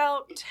 it's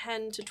about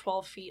 10 to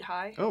 12 feet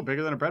high. Oh,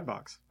 bigger than a bread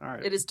box. All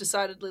right. It is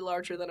decidedly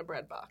larger than a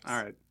bread box.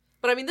 All right.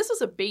 But I mean, this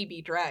is a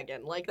baby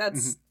dragon. Like,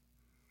 that's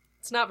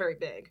it's not very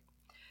big.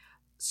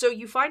 So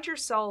you find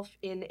yourself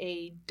in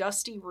a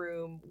dusty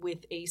room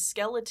with a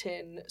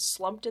skeleton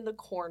slumped in the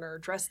corner,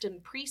 dressed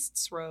in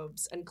priest's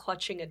robes and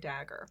clutching a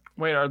dagger.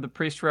 Wait, are the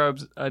priest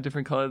robes a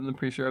different color than the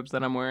priest robes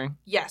that I'm wearing?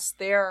 Yes,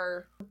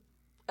 they're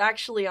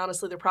actually,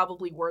 honestly, they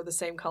probably were the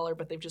same color,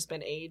 but they've just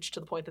been aged to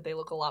the point that they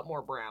look a lot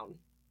more brown.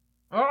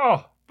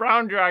 Oh,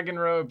 brown dragon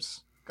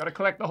robes. Gotta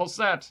collect the whole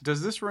set.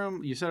 Does this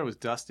room, you said it was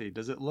dusty,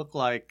 does it look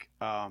like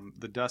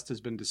the dust has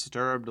been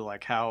disturbed,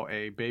 like how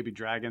a baby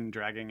dragon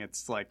dragging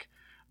its, like,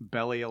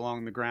 belly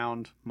along the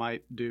ground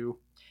might do?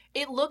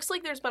 It looks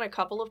like there's been a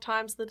couple of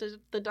times that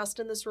the dust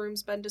in this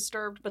room's been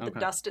disturbed, but the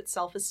Okay. dust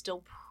itself is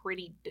still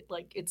pretty,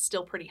 like, it's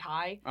still pretty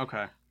high.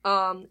 Okay.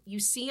 You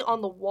see on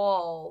the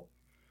wall,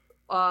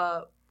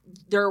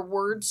 there are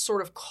words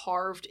sort of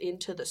carved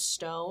into the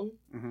stone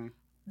Mm-hmm.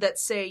 that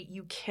say,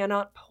 "You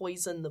cannot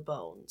poison the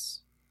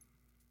bones."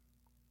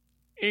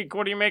 Eek,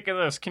 what do you make of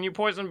this? Can you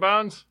poison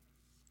bones?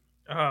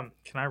 Can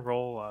I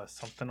roll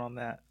something on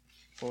that?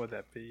 What would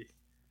that be?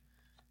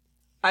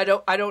 I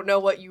don't know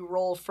what you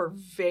roll for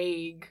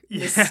vague,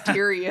 Yeah.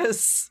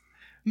 mysterious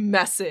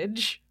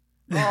message.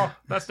 Oh,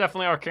 that's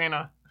definitely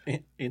Arcana.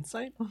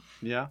 Insight?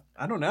 Yeah.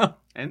 I don't know.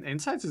 And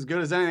insight's as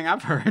good as anything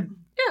I've heard.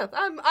 Yeah,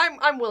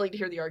 I'm willing to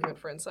hear the argument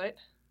for insight.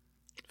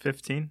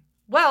 15.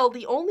 Well,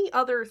 the only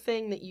other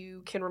thing that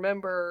you can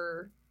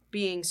remember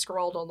being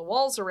scrawled on the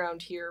walls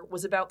around here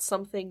was about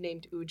something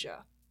named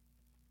Uja.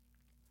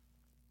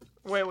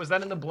 Wait, was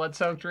that in the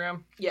blood-soaked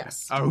room?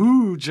 Yes.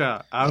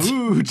 Ahooja!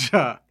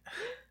 Ahooja!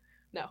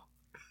 No.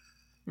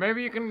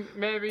 Maybe you can,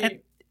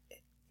 maybe...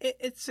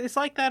 It's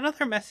like that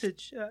other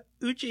message.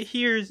 Uja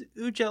hears,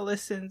 Uja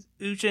listens,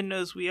 Uja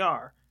knows we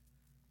are.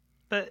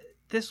 But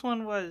this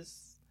one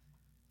was,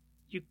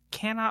 you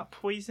cannot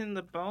poison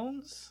the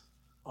bones?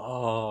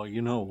 Oh,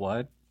 you know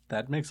what?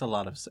 That makes a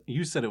lot of sense.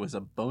 You said it was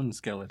a bone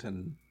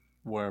skeleton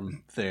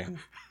worm thing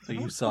that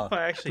you saw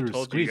I actually through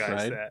told Squeak, you guys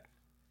right? that.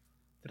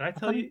 Did I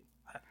tell thought you?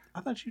 I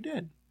thought you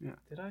did.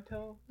 Did I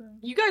tell them?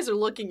 You guys are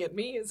looking at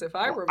me as if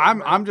I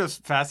remember. I'm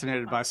just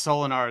fascinated by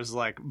Solinar's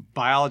like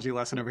biology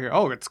lesson over here.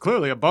 Oh, it's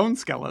clearly a bone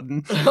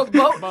skeleton. a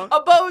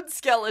bone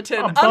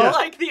skeleton,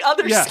 unlike the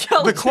other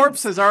skeletons. The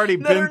corpse has already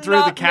that been are through the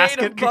not casket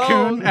made of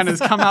cocoon bones. and has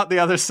come out the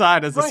other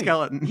side as a Right.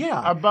 skeleton.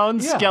 Yeah. A bone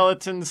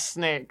skeleton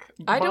snake.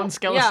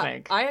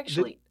 Snake. I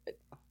actually,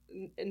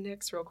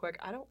 Nix, real quick.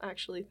 I don't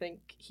actually think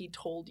he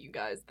told you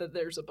guys that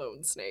there's a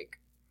bone snake.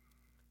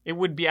 It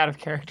would be out of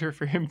character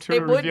for him to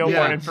It would reveal be.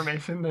 more Yeah.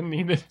 information than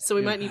needed. So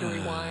we might need to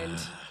rewind.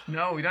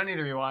 No, we don't need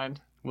to rewind.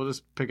 We'll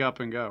just pick up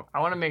and go. I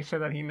want to make sure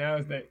that he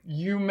knows that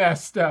you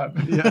messed up.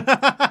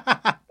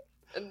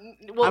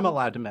 Well, I'm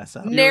allowed to mess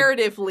up.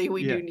 narratively,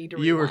 we Yeah. do need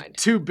to You were rewind.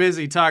 too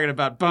busy talking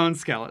about bone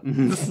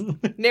skeletons.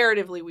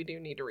 Narratively, we do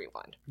need to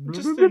rewind.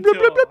 Just until,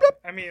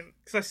 I mean,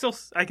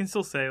 because I can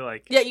still say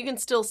like, Yeah, you can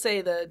still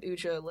say that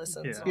Uja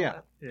listens. Yeah. And all Yeah.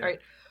 that. Yeah. All right.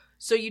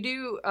 So you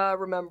do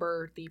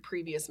remember the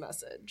previous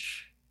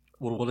message.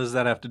 Well, what does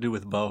that have to do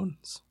with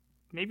bones?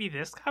 maybe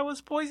this guy was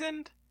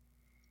poisoned.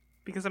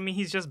 Because I mean,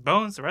 he's just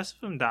bones. The rest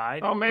of them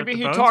died. Oh, maybe but the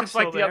he bones talks are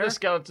like still the other there.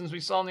 skeletons we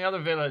saw in the other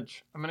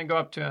village. I'm gonna go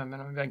up to him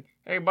and I'm like,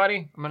 "Hey,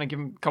 buddy!" I'm gonna give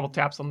him a couple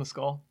taps on the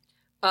skull.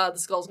 The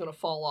skull's gonna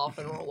fall off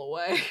and roll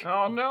away.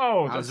 Oh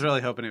no! I was really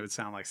hoping it would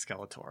sound like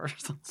Skeletor or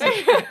something.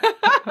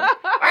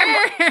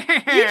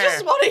 You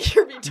just want to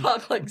hear me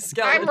talk like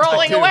skeleton. I'm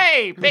rolling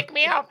away. Pick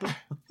me up.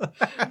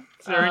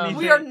 Is there anything-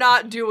 We are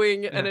not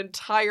doing an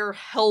entire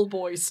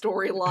Hellboy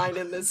storyline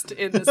in this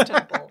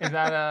temple. Is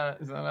that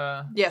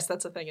a? Yes,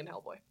 that's a thing in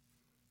Hellboy.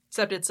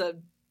 Except it's a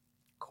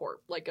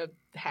corpse, like a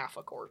half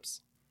a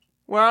corpse.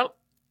 Well,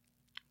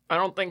 I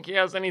don't think he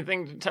has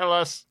anything to tell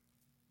us.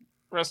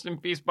 Rest in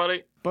peace,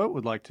 buddy. Boat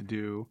would like to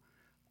do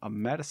a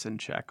medicine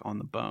check on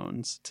the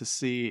bones to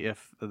see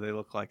if they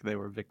look like they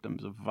were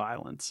victims of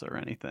violence or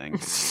anything.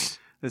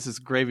 This is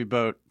Gravy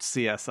Boat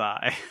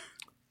CSI.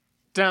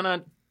 Dun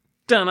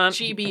dun.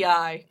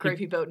 GBI,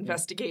 Gravy Boat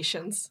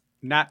Investigations.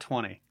 Nat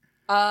 20.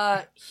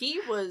 He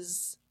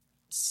was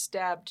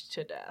stabbed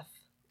to death.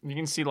 You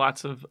can see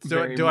lots of.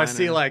 Do I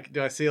see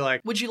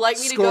like Would you like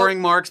me to scoring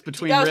go? marks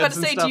between Yeah, I was ribs about to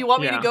and say, stuff? do you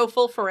want me Yeah. to go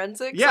full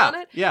forensics Yeah, on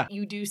it? yeah.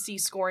 You do see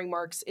scoring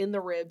marks in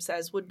the ribs,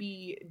 as would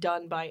be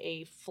done by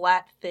a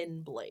flat,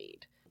 thin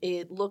blade.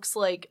 It looks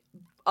like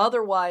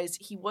otherwise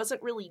he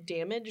wasn't really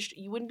damaged.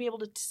 You wouldn't be able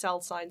to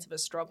tell signs of a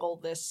struggle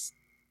this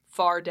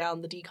far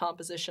down the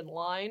decomposition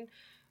line,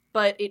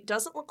 but it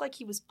doesn't look like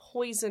he was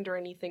poisoned or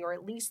anything, or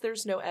at least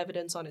there's no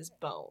evidence on his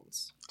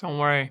bones. Don't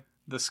worry.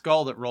 The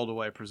skull that rolled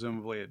away,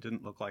 presumably it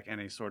didn't look like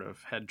any sort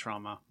of head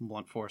trauma,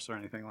 blunt force, or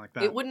anything like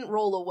that. It wouldn't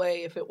roll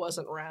away if it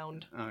wasn't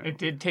round. Okay. It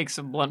did take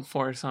some blunt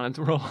force on its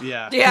roll.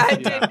 Yeah. Yeah,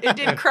 it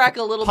did crack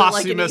a little bit like an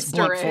Posthumous Easter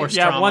blunt egg. force.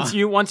 Yeah,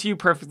 Trauma. once you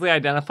perfectly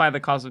identify the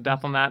cause of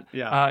death on that,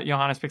 Yeah.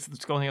 Johannes picks up the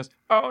skull and he goes,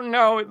 "Oh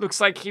no, it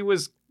looks like he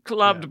was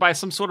clubbed by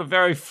some sort of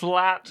very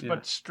flat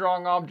but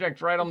strong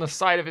object right on the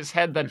side of his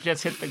head that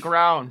just hit the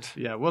ground."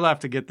 Yeah, we'll have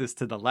to get this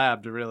to the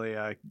lab to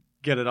really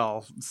get it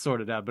all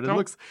sorted out. But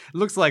it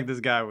looks like this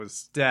guy was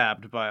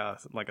stabbed by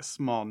a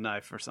small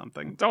knife or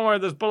something. Don't worry,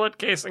 there's bullet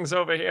casings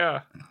over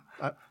here.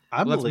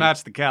 I Let's believe,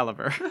 match the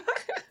caliber.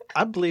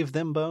 I believe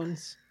them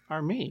bones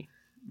are me.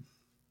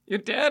 You're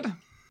dead?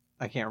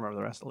 I can't remember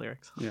the rest of the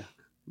lyrics. Yeah.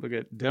 Look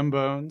at dem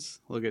bones.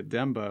 Look at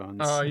dem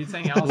bones. Oh, you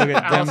saying Alice, Look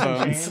at them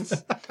Alice in bones.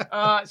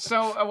 Chains?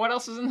 So what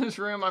else is in this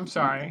room? I'm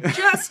sorry.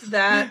 Just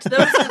that. Those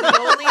are the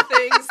only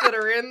things that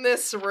are in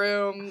this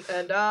room,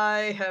 and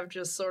I have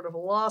just sort of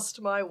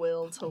lost my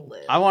will to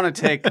live. I want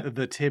to take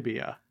the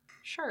tibia.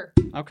 Sure.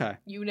 Okay.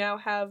 You now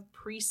have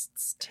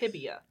priest's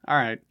tibia. All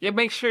right. Yeah,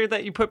 make sure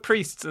that you put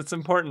priests. It's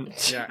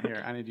important. Yeah,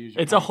 here. I need to use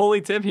your It's a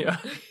holy tibia.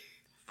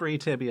 Free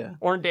tibia.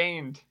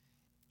 Ordained.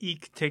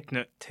 Eek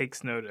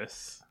takes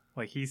notice.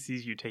 Like he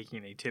sees you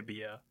taking a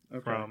tibia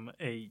from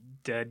a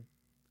dead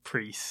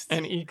priest.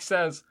 And Eek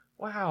says,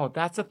 "Wow,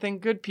 that's a thing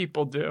good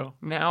people do.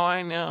 Now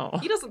I know."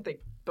 He doesn't think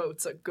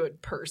Boat's a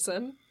good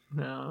person.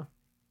 No.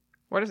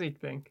 What does Eek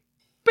think?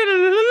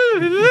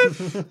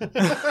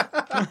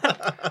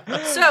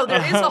 So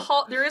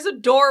there is a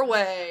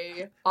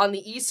doorway on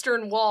the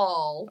eastern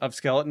wall of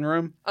skeleton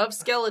room. of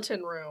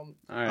skeleton room.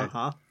 All right.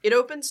 Uh-huh. It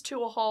opens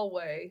to a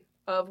hallway,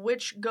 of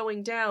which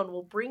going down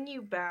will bring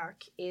you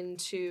back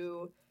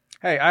into...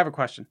 Hey, I have a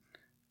question.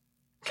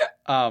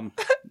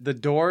 The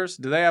doors,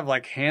 do they have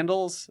like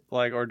handles,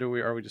 like, or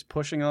are we just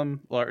pushing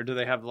them, or do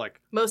they have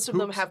like? Most of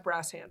them hoops? have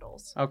brass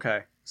handles.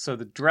 Okay, so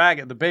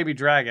the baby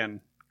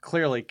dragon,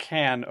 clearly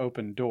can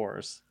open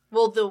doors.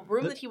 Well, the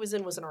room that he was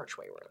in was an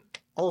archway room.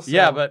 Also,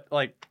 Yeah, but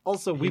like,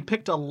 also we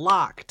picked a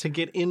lock to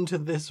get into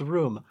this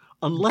room.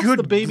 Unless good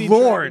the baby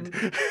lord,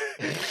 dragon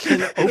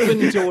can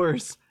open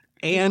doors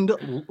and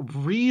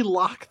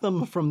relock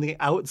them from the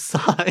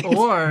outside.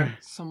 Or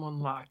someone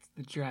locked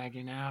the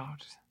dragon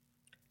out.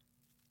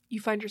 You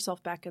find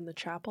yourself back in the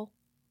chapel.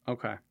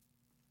 okay.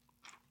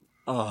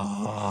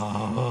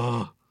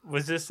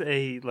 Was this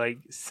a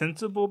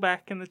sensible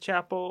back in the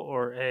chapel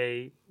or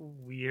a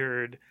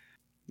weird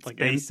Like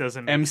space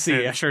doesn't make MC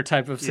sense? Escher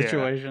type of Yeah.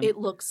 situation. It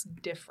looks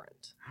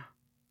different.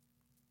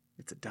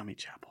 It's a dummy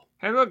chapel.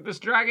 Hey, look, this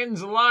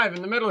dragon's alive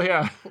in the middle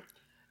here.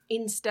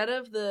 Instead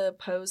of the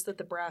pose that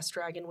the brass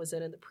dragon was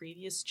in the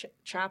previous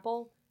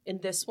chapel, in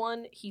this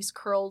one, he's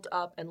curled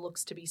up and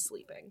looks to be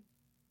sleeping.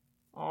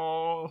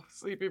 Oh,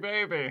 sleepy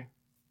baby.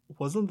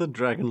 Wasn't the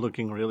dragon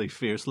looking really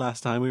fierce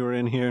last time we were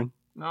in here?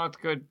 No, it's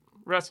good.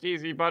 Rest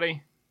easy,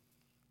 buddy.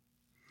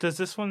 Does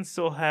this one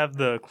still have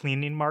the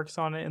cleaning marks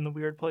on it in the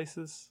weird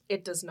places?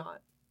 It does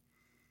not.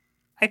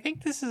 I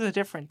think this is a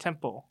different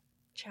temple.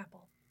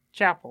 Chapel.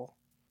 Chapel.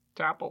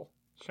 Chapel.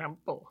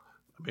 Shampoo.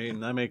 I mean,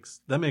 that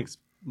makes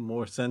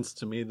more sense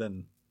to me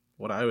than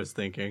what I was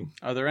thinking.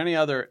 Are there any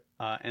other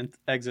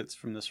exits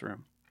from this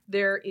room?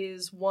 There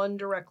is one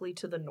directly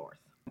to the north.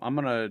 I'm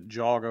going to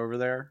jog over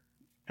there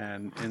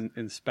and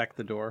inspect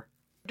the door.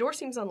 The door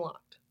seems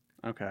unlocked.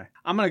 Okay.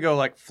 I'm going to go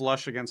like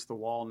flush against the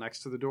wall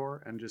next to the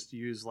door and just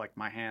use like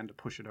my hand to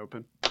push it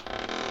open.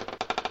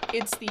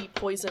 It's the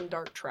poison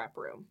dart trap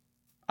room.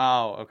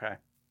 Oh, okay.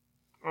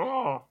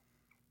 Oh.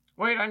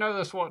 Wait, I know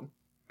this one.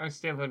 I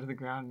stand low to the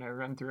ground and I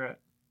run through it.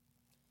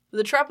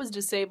 The trap was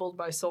disabled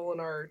by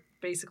Solinar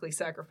basically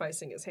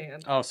sacrificing his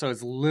hand. Oh, so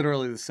it's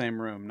literally the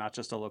same room, not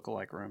just a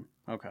lookalike room.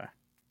 Okay.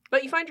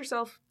 But you find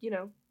yourself,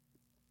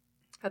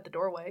 at the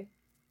doorway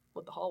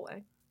with the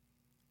hallway.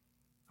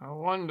 I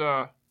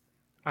wonder.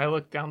 I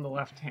look down the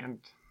left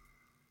hand.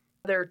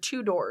 There are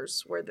two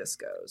doors where this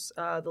goes.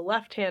 The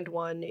left-hand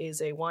one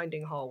is a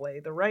winding hallway.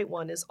 The right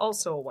one is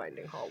also a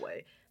winding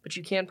hallway, but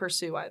you can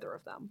pursue either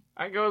of them.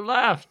 I go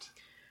left.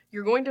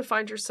 You're going to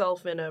find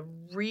yourself in a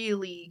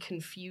really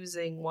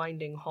confusing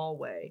winding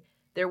hallway.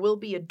 There will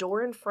be a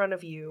door in front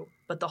of you,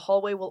 but the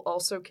hallway will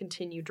also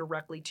continue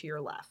directly to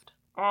your left.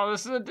 Oh,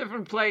 this is a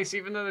different place,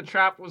 even though the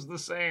trap was the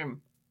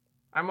same.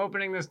 I'm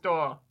opening this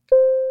door.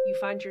 You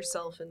find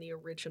yourself in the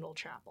original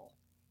chapel.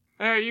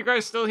 Hey, are you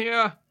guys still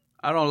here?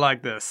 I don't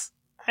like this.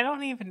 I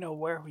don't even know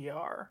where we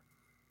are.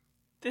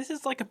 This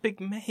is like a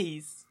big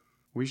maze.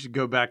 We should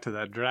go back to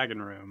that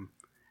dragon room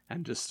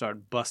and just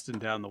start busting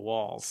down the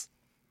walls.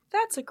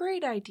 That's a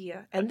great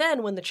idea. And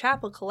then when the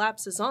chapel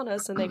collapses on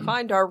us and they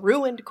find our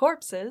ruined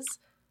corpses,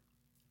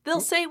 they'll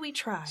say we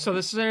tried. So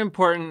this is an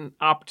important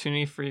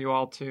opportunity for you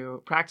all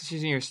to practice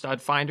using your stud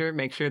finder.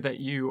 Make sure that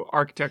you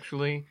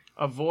architecturally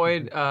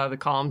avoid the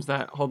columns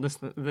that hold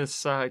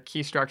this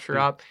key structure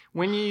up.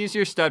 When you use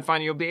your stud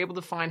finder, you'll be able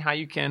to find how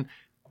you can,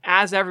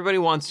 as everybody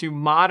wants to,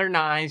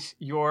 modernize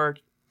your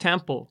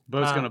temple.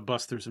 Bo's going to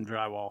bust through some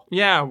drywall.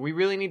 Yeah, we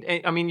really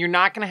need... I mean, you're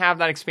not going to have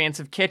that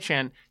expansive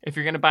kitchen if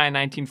you're going to buy a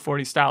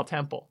 1940 style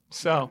temple.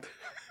 So...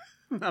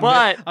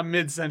 a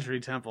mid-century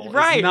temple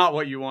right. is not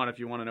what you want if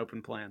you want an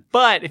open plan.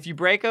 But if you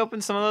break open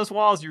some of those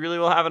walls, you really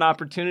will have an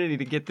opportunity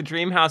to get the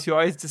dream house you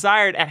always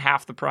desired at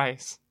half the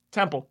price.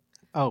 Temple.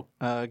 Oh,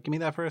 give me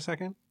that for a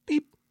second.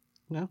 Beep.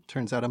 No,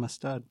 turns out I'm a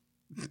stud.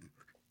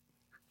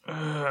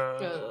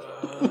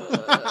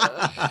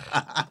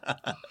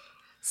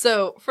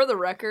 So, for the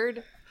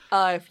record,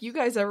 if you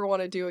guys ever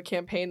want to do a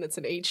campaign that's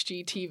an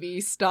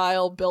HGTV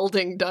style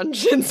building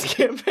dungeons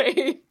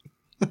campaign,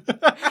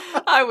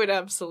 I would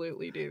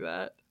absolutely do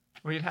that.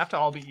 We'd have to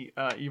all be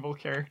evil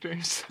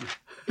characters.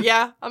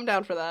 Yeah, I'm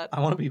down for that. I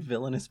want to be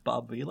villainous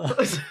Bob Vila.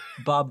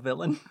 Bob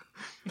Villain.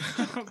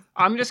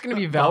 I'm just going to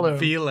be Velu.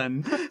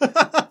 Feeling.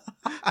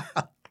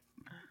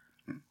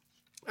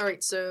 All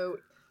right, so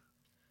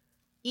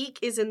Eek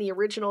is in the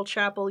original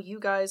chapel. You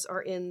guys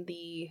are in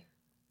the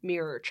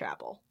mirror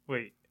chapel.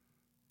 Wait,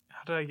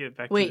 how did I get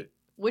back Wait, to it?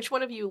 which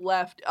one of you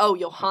left? Oh,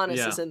 Johannes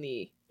Yeah. is in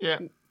the Yeah.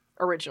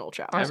 original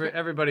chapel.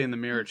 Everybody in the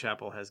mirror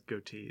chapel has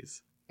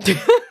goatees.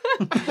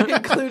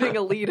 Including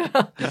Alita.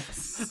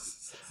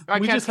 I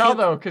We can't just tell, can't-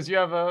 though, because you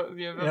have a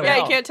Yeah, Yeah,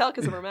 veil. you can't tell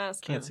because of her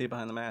mask. Can't see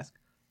behind the mask.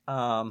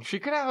 She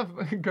could have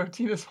a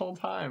goatee this whole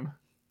time.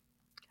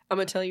 I'm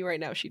going to tell you right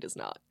now, she does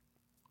not.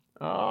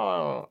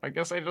 Oh, I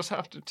guess I just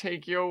have to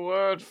take your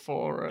word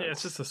for it. Yeah,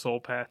 it's just a soul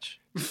patch.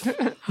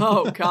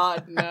 Oh,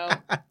 God, no.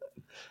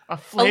 A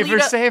flavor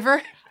Alita-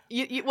 saver?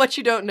 What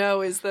you don't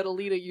know is that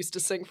Alita used to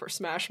sing for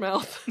Smash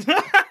Mouth.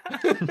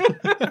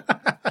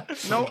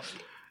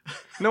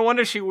 No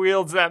wonder she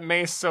wields that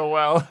mace so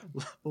well.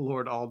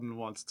 Lord Alden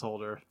once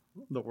told her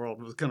the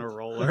world was going to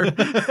roll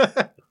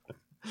her.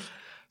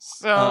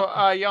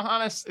 So,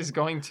 Johannes is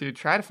going to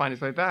try to find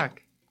his way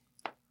back.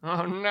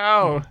 Oh,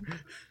 no.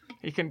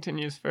 He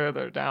continues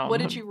further down.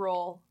 What did you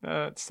roll?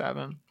 It's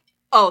 7.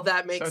 Oh,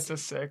 that So makes it's a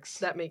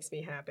 6.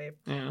 me happy.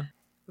 Yeah.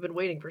 I've been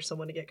waiting for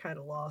someone to get kind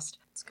of lost.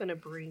 It's going to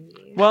bring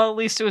you. Well, at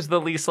least it was the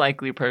least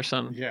likely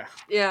person. Yeah.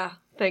 Yeah,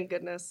 thank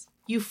goodness.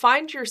 You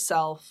find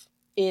yourself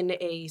in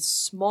a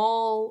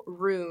small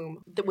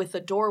room with a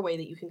doorway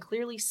that you can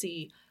clearly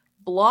see,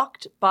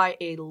 blocked by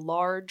a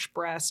large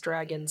brass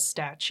dragon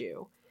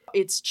statue.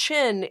 Its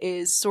chin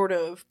is sort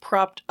of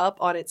propped up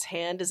on its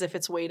hand as if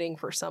it's waiting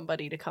for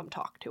somebody to come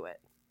talk to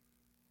it.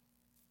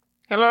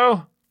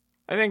 Hello?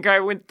 I think I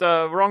went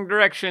the wrong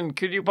direction.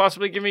 Could you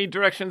possibly give me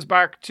directions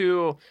back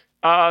to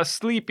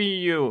Sleepy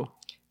You?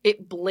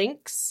 It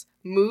blinks,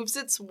 moves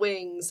its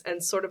wings,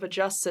 and sort of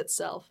adjusts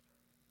itself.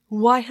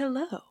 Why,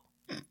 hello.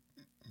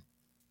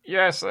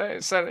 Yes, I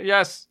said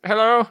yes.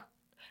 Hello?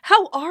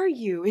 How are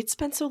you? It's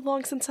been so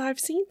long since I've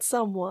seen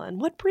someone.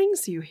 What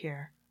brings you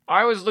here?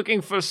 I was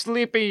looking for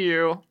Sleepy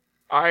You.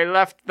 I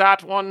left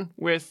that one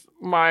with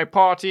my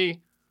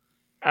party,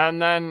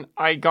 and then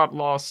I got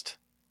lost.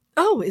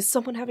 Oh, is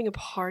someone having a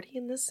party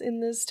in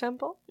this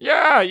temple?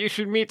 Yeah, you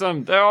should meet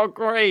them. They're all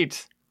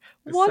great.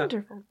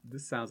 Wonderful.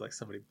 This sounds like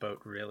somebody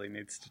Boat really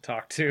needs to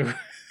talk to.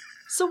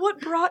 So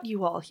what brought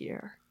you all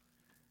here?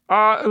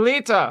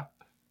 Alita.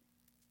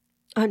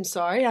 I'm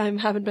sorry, I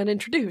haven't been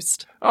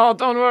introduced. Oh,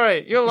 don't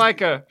worry. You'll like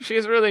her.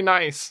 She's really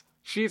nice.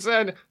 She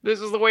said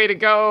this is the way to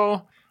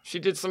go. She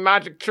did some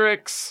magic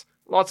tricks.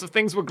 Lots of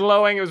things were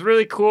glowing. It was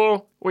really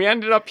cool. We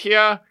ended up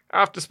here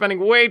after spending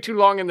way too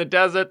long in the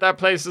desert. That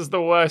place is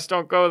the worst.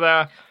 Don't go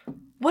there.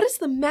 What is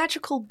the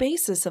magical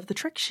basis of the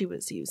trick she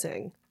was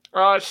using?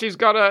 She's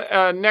got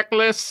a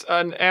necklace,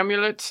 an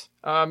amulet,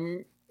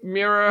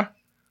 mirror,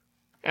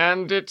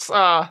 and it's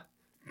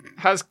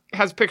has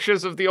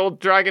pictures of the old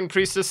dragon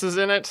priestesses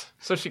in it,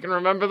 so she can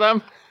remember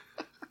them.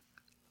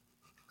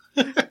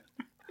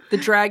 The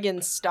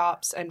dragon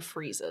stops and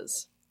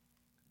freezes.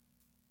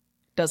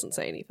 Doesn't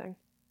say anything.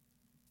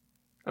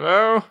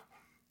 Hello?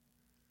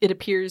 It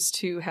appears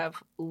to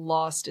have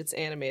lost its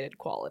animated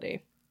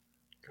quality.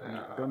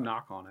 Go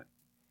knock on it.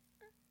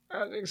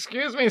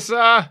 Excuse me,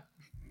 sir.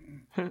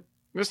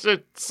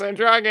 Mr. Saint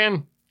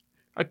Dragon.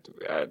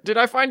 Did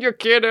I find your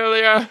kid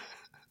earlier?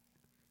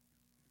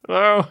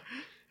 Hello?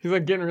 He's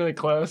like getting really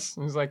close.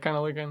 He's like kind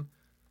of looking.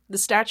 The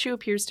statue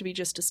appears to be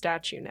just a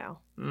statue now.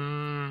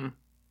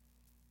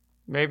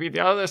 Maybe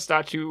the other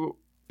statue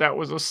that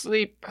was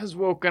asleep has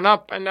woken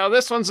up and now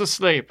this one's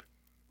asleep.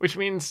 Which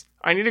means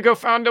I need to go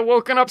find a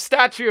woken up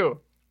statue.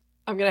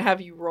 I'm going to have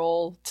you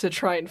roll to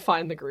try and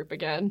find the group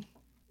again.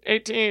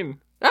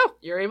 18. Oh,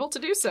 you're able to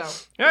do so.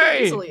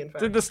 Hey! Easily, in fact.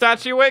 Did the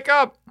statue wake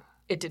up?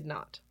 It did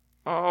not.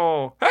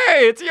 Oh.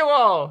 Hey, it's you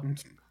all!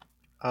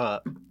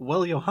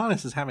 Well,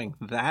 Johannes is having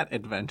that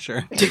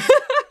adventure.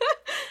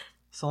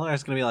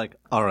 Solar's gonna be like,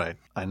 all right,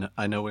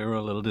 I know we were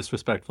a little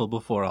disrespectful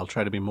before. I'll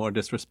try to be more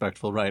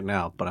disrespectful right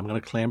now, but I'm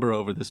gonna clamber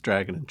over this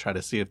dragon and try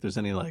to see if there's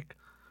any, like,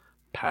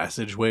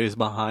 passageways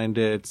behind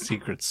it,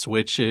 secret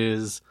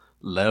switches,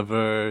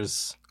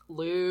 levers.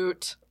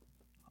 Loot.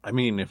 I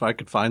mean, if I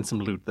could find some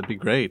loot, that'd be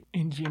great.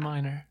 In G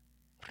minor.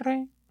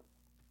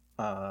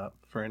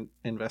 For an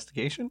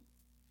investigation?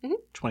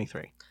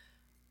 23.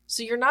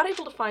 So you're not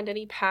able to find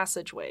any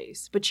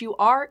passageways, but you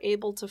are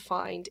able to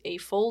find a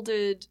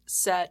folded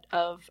set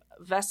of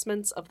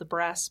vestments of the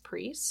brass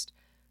priest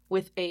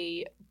with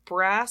a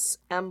brass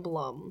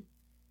emblem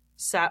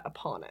sat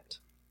upon it.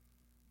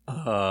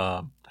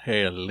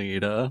 Hey,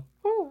 Alita.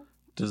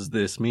 Does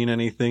this mean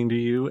anything to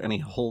you? And he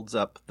holds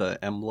up the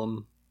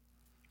emblem.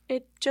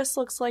 It just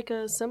looks like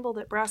a symbol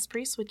that brass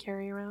priests would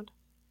carry around.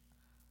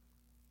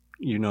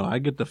 You know, I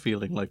get the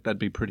feeling like that'd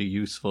be pretty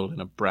useful in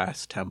a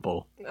brass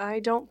temple. I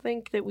don't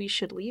think that we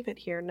should leave it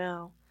here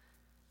now.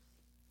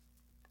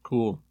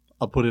 Cool.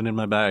 I'll put it in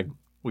my bag.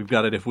 We've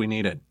got it if we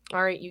need it.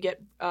 All right, you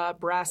get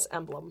brass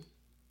emblem.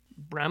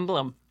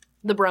 Bremblem.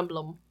 The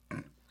Bremblem.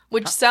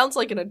 Which sounds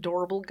like an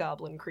adorable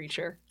goblin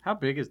creature. How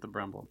big is the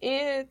Bremblem?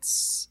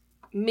 It's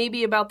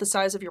maybe about the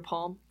size of your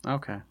palm.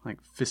 Okay, like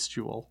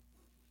fistule.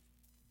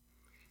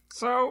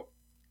 So,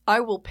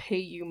 I will pay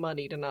you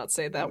money to not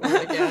say that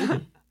word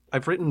again.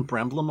 I've written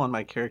Bremblem on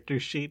my character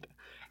sheet,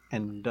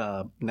 and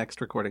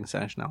next recording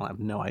session I'll have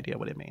no idea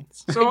what it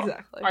means. so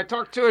Exactly. I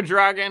talked to a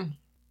dragon.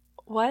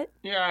 What?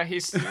 Yeah,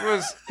 he's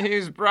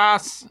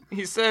brass.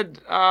 He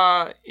said,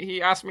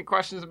 he asked me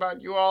questions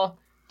about you all.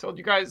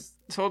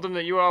 Told him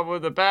that you all were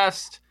the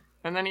best.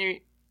 And then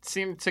he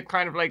seemed to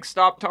kind of like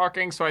stop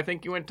talking, so I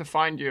think he went to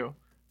find you.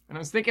 And I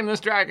was thinking this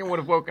dragon would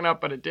have woken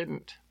up, but it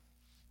didn't.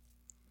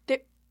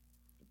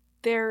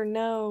 There are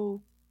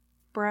no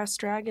brass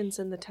dragons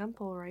in the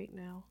temple right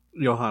now.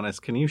 Johannes,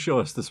 can you show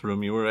us this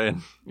room you were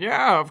in?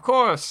 Yeah, of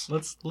course.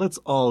 Let's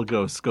all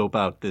go scope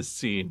out this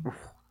scene.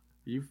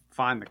 You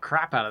find the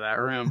crap out of that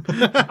room.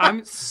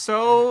 I'm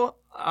so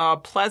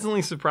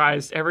pleasantly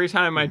surprised every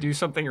time I do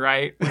something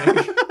right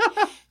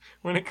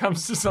when it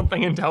comes to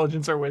something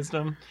intelligence or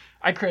wisdom.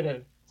 I crit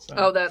it. So.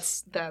 Oh,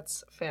 that's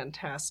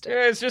fantastic.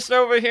 Yeah, it's just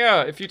over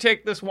here. If you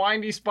take this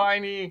windy,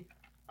 spiny...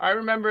 I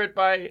remember it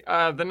by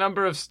the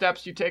number of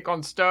steps you take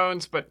on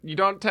stones, but you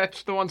don't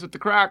touch the ones with the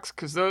cracks,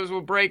 because those will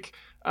break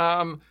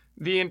the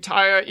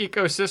entire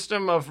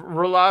ecosystem of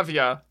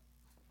Rolavia.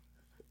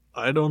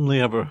 I'd only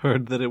ever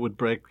heard that it would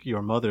break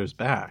your mother's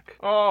back.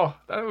 Oh,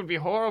 that would be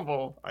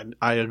horrible.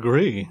 I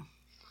agree.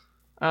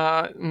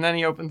 And then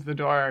he opens the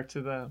door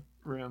to the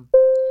room.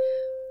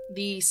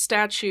 The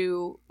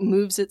statue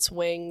moves its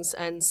wings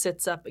and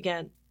sits up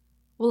again.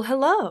 Well,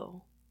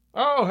 hello.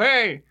 Oh,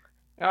 hey!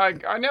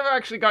 I never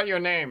actually got your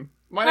name.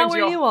 How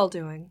are you all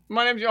doing?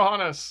 My name's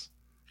Johannes.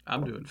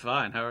 I'm doing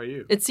fine. How are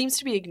you? It seems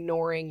to be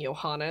ignoring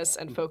Johannes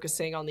and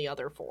focusing on the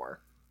other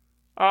four.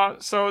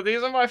 So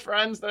these are my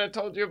friends that I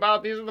told you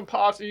about. These are the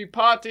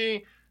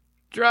party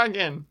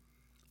dragon.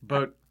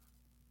 Boat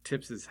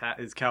tips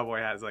his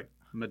cowboy hat is like,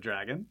 I'm a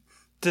dragon.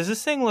 Does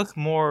this thing look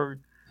more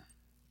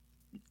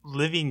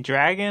living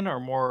dragon or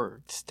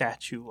more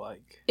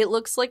statue-like? It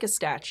looks like a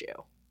statue.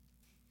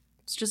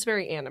 It's just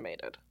very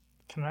animated.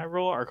 Can I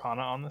roll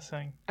Arcana on this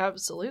thing?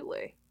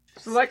 Absolutely.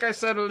 So like I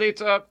said,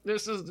 Alita,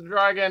 this is the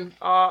dragon.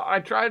 I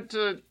tried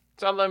to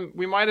tell him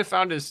we might have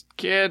found his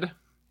kid.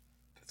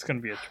 It's going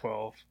to be a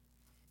 12.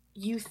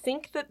 You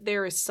think that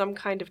there is some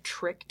kind of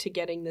trick to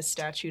getting this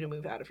statue to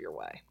move out of your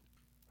way.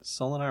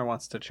 Solinar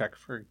wants to check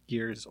for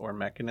gears or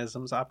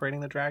mechanisms operating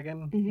the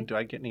dragon. Mhm. Do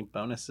I get any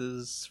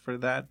bonuses for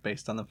that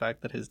based on the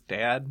fact that his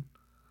dad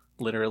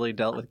literally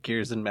dealt with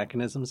gears and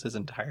mechanisms his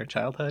entire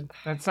childhood?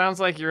 That sounds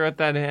like you're at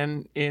that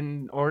end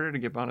in order to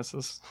get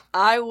bonuses.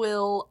 I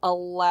will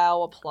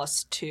allow a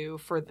 +2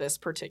 for this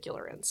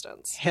particular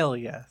instance. Hell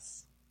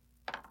yes.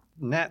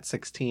 Nat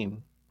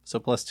 16. So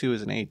 +2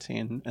 is an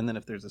 18. And then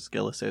if there's a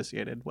skill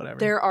associated, whatever.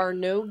 There are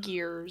no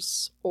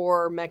gears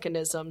or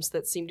mechanisms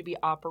that seem to be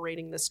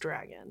operating this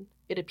dragon.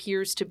 It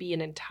appears to be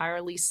an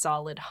entirely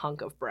solid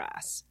hunk of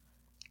brass.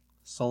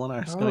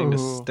 Solinar's going to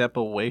Oh. step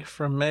away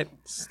from it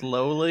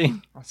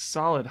slowly. A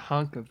solid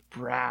hunk of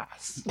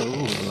brass.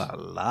 Ooh la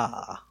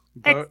la.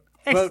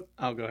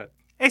 I'll go ahead.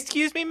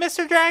 Excuse me,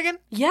 Mr. Dragon?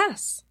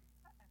 Yes,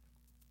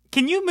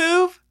 Can you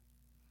move?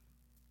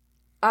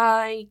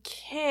 I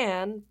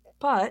can,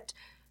 but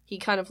he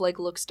kind of like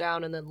looks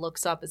down and then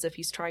looks up as if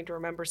he's trying to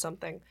remember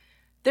something.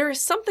 There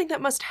is something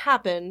that must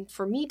happen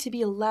for me to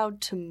be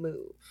allowed to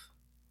move.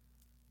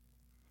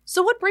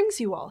 So what brings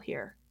you all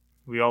here?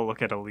 We all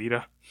look at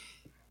Alita.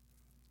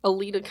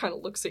 Alita kind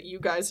of looks at you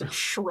guys and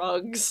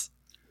shrugs.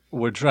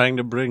 We're trying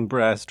to bring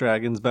brass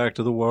dragons back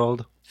to the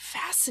world.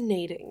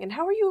 Fascinating. And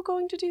how are you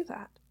going to do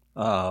that?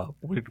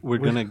 We're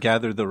going to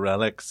gather the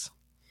relics.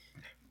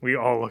 We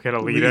all look at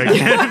Alita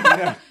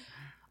again.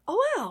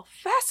 Oh, wow.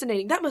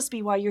 Fascinating. That must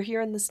be why you're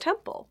here in this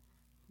temple.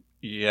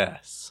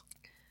 Yes.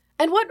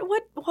 And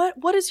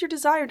what is your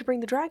desire to bring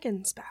the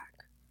dragons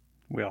back?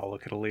 We all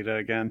look at Alita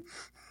again.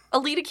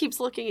 Alita keeps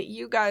looking at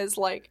you guys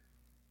like,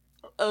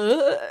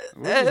 We're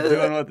just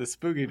doing what the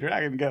spooky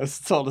dragon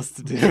ghost told us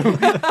to do.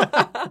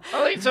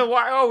 Alita,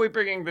 why are we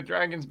bringing the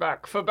dragons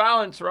back? For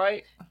balance,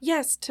 right?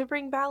 Yes, to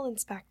bring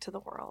balance back to the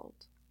world.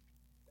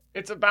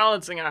 It's a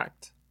balancing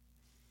act.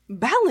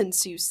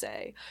 Balance, you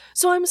say?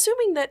 So I'm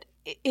assuming that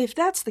if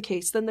that's the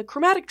case, then the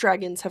chromatic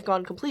dragons have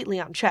gone completely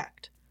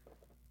unchecked.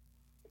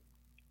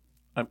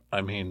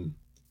 I mean,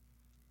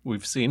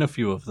 we've seen a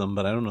few of them,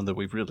 but I don't know that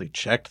we've really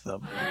checked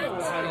them.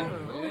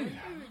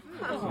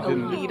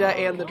 Alita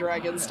and the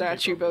dragon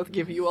statue both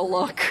give you a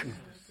look.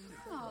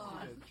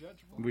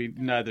 We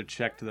neither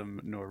checked them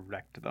nor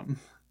wrecked them.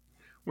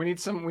 We need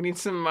some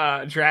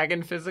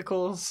dragon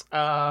physicals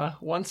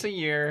once a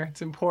year.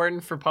 It's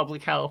important for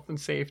public health and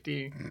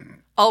safety.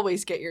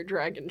 Always get your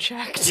dragon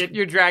checked. Get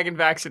your dragon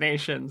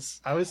vaccinations.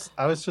 I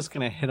was just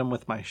gonna hit him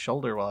with my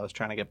shoulder while I was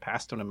trying to get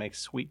past him to make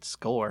sweet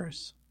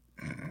scores.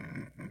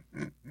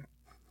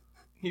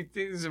 This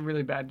is a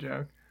really bad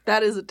joke.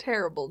 That is a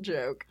terrible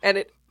joke, and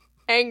it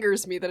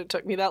angers me that it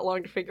took me that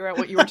long to figure out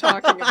what you were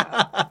talking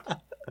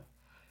about.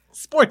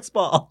 Sports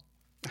ball.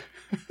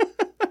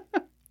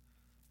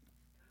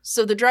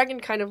 So the dragon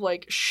kind of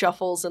like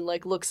shuffles and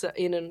like looks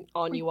in and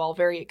on you all,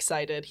 very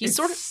excited. He's It's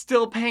sort of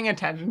still paying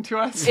attention to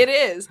us. It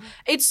is.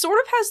 It sort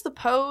of has the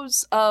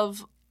pose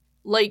of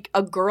like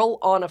a girl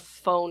on a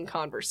phone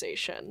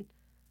conversation.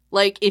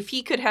 Like if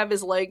he could have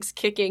his legs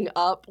kicking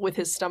up with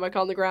his stomach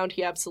on the ground,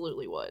 he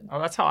absolutely would. Oh,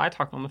 that's how I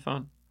talk on the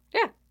phone.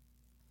 Yeah.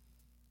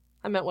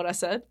 I meant what I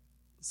said.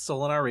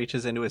 Solinar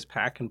reaches into his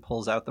pack and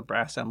pulls out the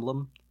brass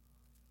emblem.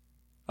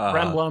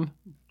 Bremblem.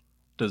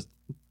 Does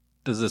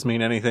this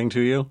mean anything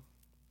to you?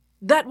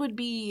 That would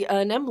be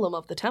an emblem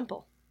of the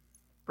temple.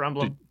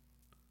 Bremblem.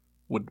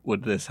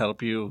 Would this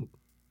help you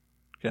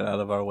get out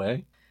of our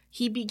way?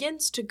 He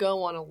begins to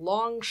go on a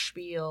long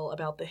spiel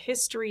about the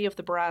history of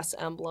the brass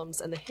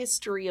emblems and the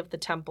history of the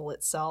temple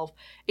itself.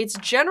 It's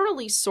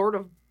generally sort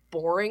of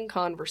boring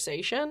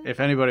conversation.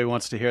 If anybody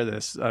wants to hear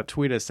this,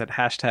 tweet us at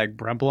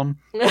 #Bremblem.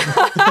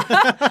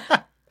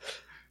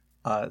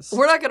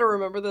 We're not going to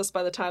remember this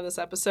by the time this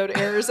episode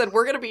airs, and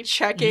we're going to be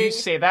checking. You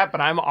say that, but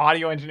I'm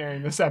audio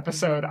engineering this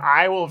episode.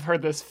 I will have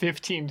heard this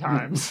 15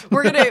 times.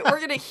 We're gonna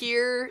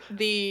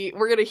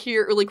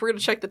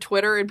check the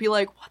Twitter and be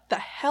like, what the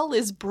hell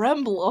is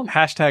Bremblem?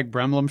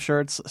 #Bremblem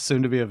shirts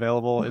soon to be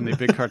available in the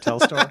Big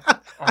Cartel store.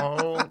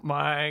 Oh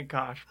my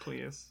gosh,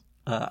 please.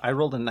 I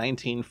rolled a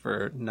 19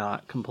 for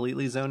not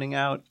completely zoning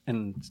out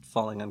and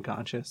falling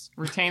unconscious.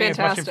 Retaining as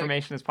much Fantastic.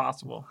 information as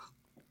possible.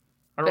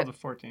 I rolled a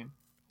 14.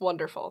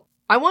 Wonderful.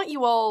 I want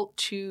you all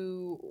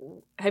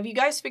to... Have you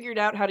guys figured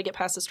out how to get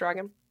past this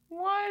dragon?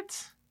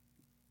 What?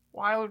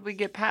 Why would we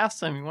get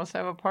past him? He wants to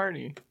have a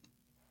party.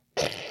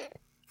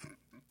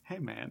 Hey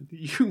man,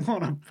 you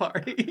want a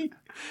party?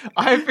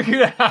 I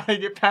figured out how to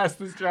get past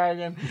this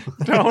dragon.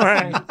 Don't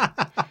worry.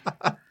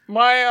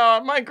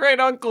 My great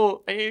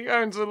uncle, he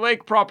owns a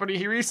lake property.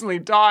 He recently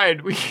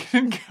died. We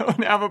can go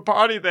and have a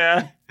party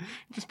there.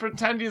 Just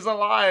pretend he's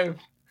alive.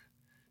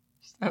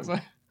 Just as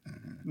a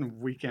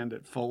Weekend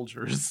at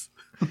Folgers.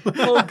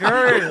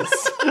 Folgers.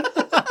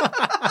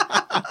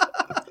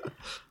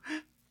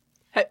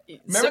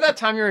 Remember that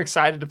time you were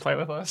excited to play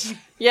with us?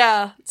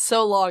 Yeah,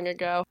 so long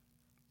ago.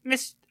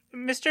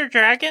 Mr.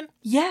 Dragon,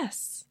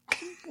 Yes.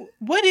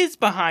 what is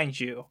behind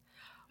you?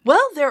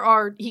 Well,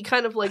 he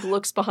kind of like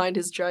looks behind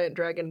his giant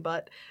dragon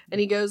butt and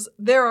he goes,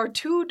 there are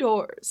 2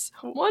 doors.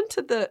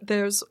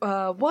 There's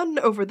one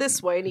over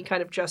this way, and he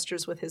kind of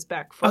gestures with his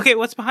back foot. Okay,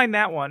 what's behind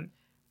that one?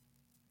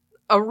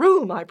 A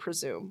room, I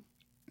presume.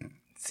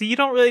 So you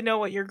don't really know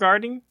what you're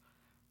guarding?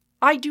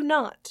 I do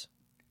not.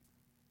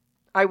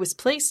 I was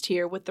placed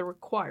here with the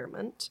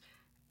requirement,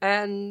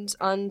 and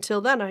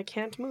until then I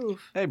can't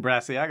move. Hey,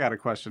 Brassy, I got a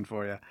question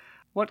for you.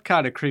 What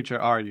kind of creature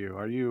are you?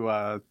 Are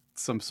you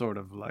some sort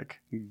of like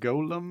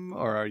golem,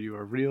 or are you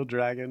a real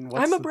dragon?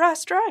 I'm a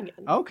brass dragon.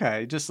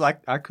 Okay, just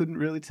like I couldn't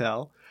really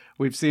tell.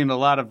 We've seen a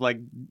lot of like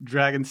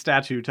dragon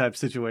statue type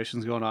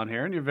situations going on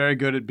here, and you're very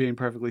good at being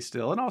perfectly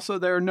still. And also,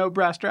 there are no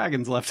brass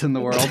dragons left in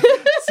the world.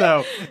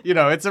 So,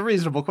 it's a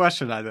reasonable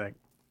question, I think.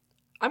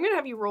 I'm going to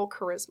have you roll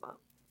charisma.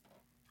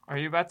 Are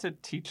you about to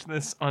teach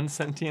this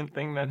unsentient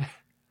thing that...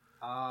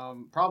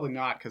 Probably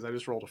not, because I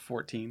just rolled a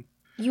 14.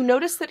 You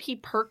notice that he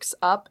perks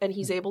up and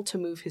he's able to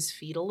move his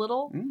feet a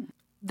little.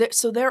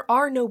 So there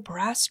are no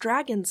brass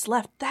dragons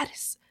left. That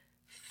is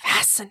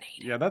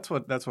fascinating. Yeah, that's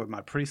what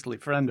my priestly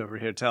friend over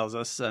here tells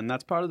us, and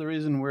that's part of the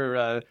reason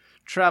we're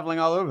traveling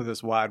all over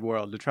this wide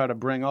world to try to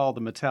bring all the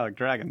metallic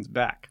dragons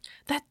back.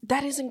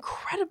 That is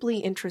incredibly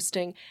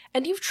interesting.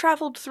 And you've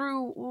traveled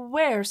through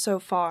where so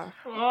far?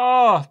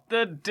 Oh,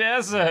 the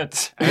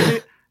desert!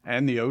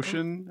 And the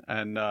ocean,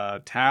 and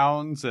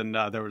towns, and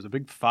there was a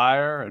big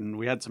fire, and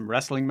we had some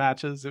wrestling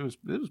matches. It was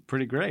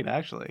pretty great,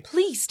 actually.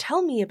 Please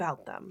tell me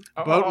about them.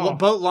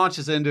 Boat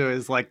launches into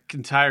his like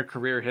entire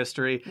career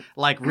history,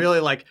 like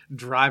really like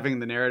driving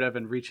the narrative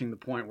and reaching the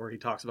point where he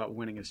talks about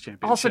winning his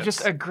championship. Also,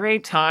 just a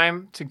great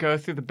time to go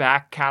through the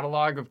back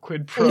catalog of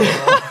Quid Pro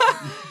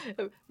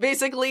Roll.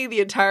 Basically,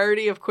 the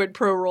entirety of Quid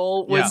Pro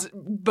Roll was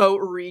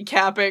boat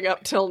recapping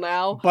up till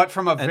now. But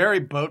from a very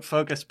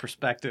boat-focused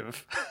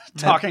perspective,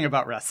 talking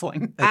about wrestling.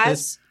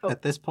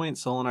 At this point,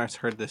 Solinar's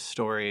heard this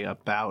story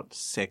about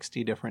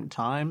 60 different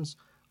times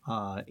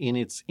in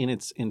its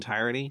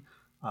entirety.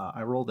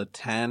 I rolled a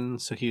 10,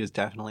 so he was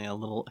definitely a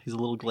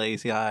little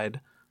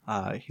glazy-eyed.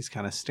 He's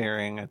kind of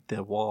staring at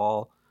the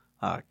wall,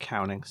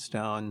 counting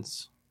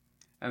stones.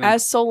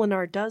 As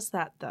Solinar does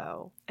that,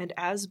 though, and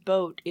as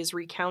Boat is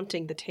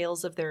recounting the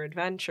tales of their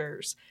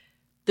adventures,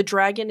 the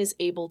dragon is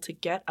able to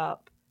get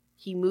up.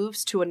 He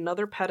moves to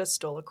another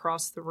pedestal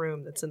across the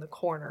room that's in the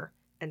corner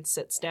and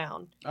sits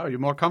down. Oh, you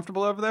more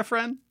comfortable over there,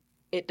 friend?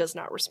 It does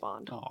not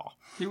respond. Oh,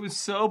 He was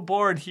so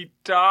bored, he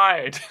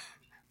died.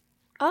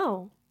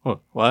 Oh,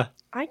 What?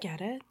 I get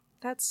it.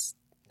 That's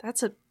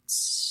a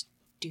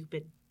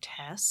stupid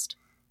test.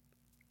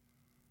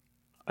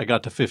 I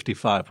got to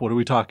 55. What are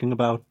we talking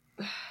about?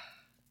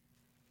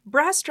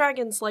 Brass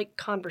dragons like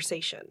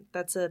conversation.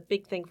 That's a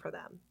big thing for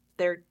them.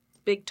 They're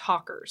big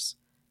talkers.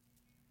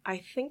 I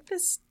think the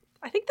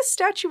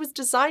statue was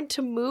designed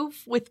to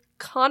move with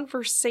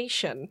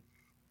conversation.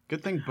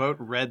 good thing Boat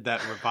read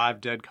that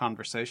Revive Dead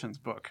Conversations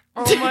book.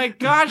 Oh my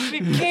gosh,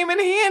 it came in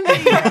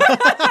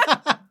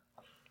handy!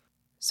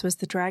 So as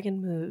the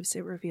dragon moves,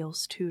 it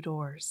reveals 2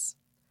 doors.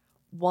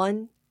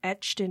 One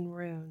etched in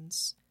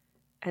runes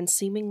and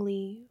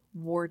seemingly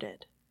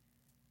warded,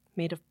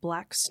 made of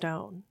black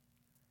stone.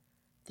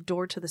 The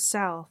door to the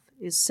south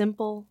is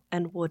simple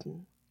and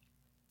wooden,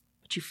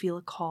 but you feel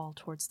a call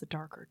towards the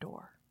darker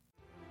door.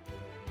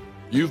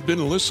 You've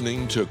been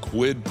listening to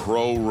Quid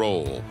Pro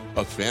Roll,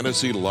 a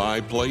fantasy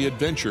live play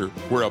adventure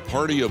where a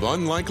party of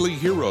unlikely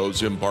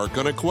heroes embark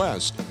on a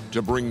quest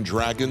to bring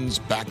dragons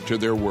back to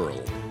their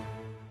world.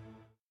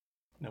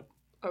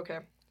 Okay.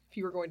 If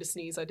you were going to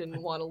sneeze, I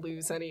didn't want to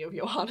lose any of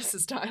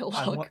Johannes'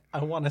 dialogue.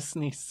 I want to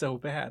sneeze so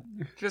bad,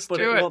 Just but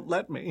do it it. won't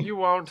let me. You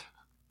won't.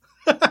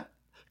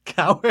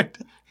 Coward.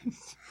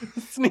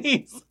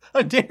 Sneeze.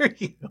 How dare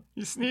you?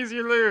 You sneeze,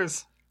 you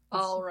lose.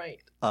 All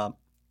right.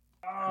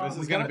 This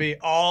is going to be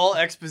all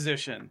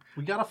exposition.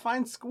 We gotta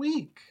find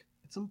Squeak.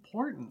 It's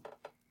important.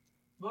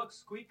 Look,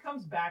 Squeak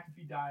comes back if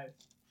he dies.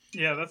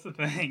 Yeah, that's the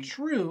thing.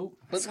 True,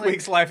 but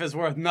Squeak's life is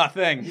worth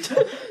nothing.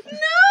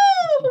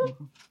 No!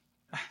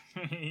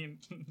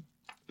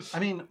 I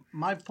mean,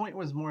 my point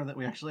was more that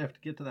we actually have to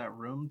get to that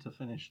room to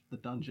finish the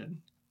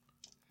dungeon.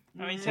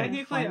 I mean, So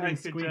technically, finding I could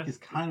Squeak is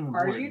just... kind of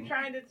Are important. you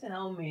trying to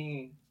tell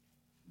me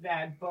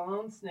that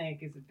Bone Snake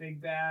is a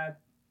big bad?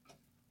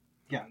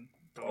 Yeah.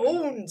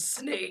 Bone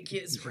Snake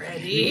is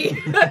ready.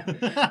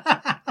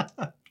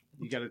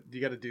 You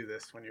gotta do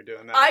this when you're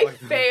doing that. I Like-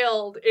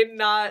 failed in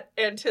not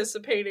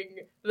anticipating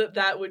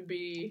that would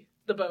be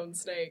the Bone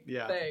Snake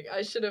thing.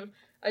 I should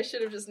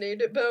have just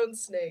named it Bone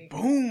Snake.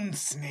 Bone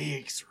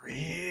Snake's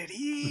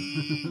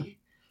ready.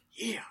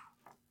 Yeah.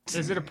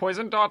 Is it a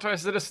poison dot or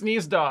is it a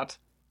sneeze dot?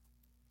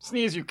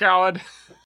 Sneeze, you coward.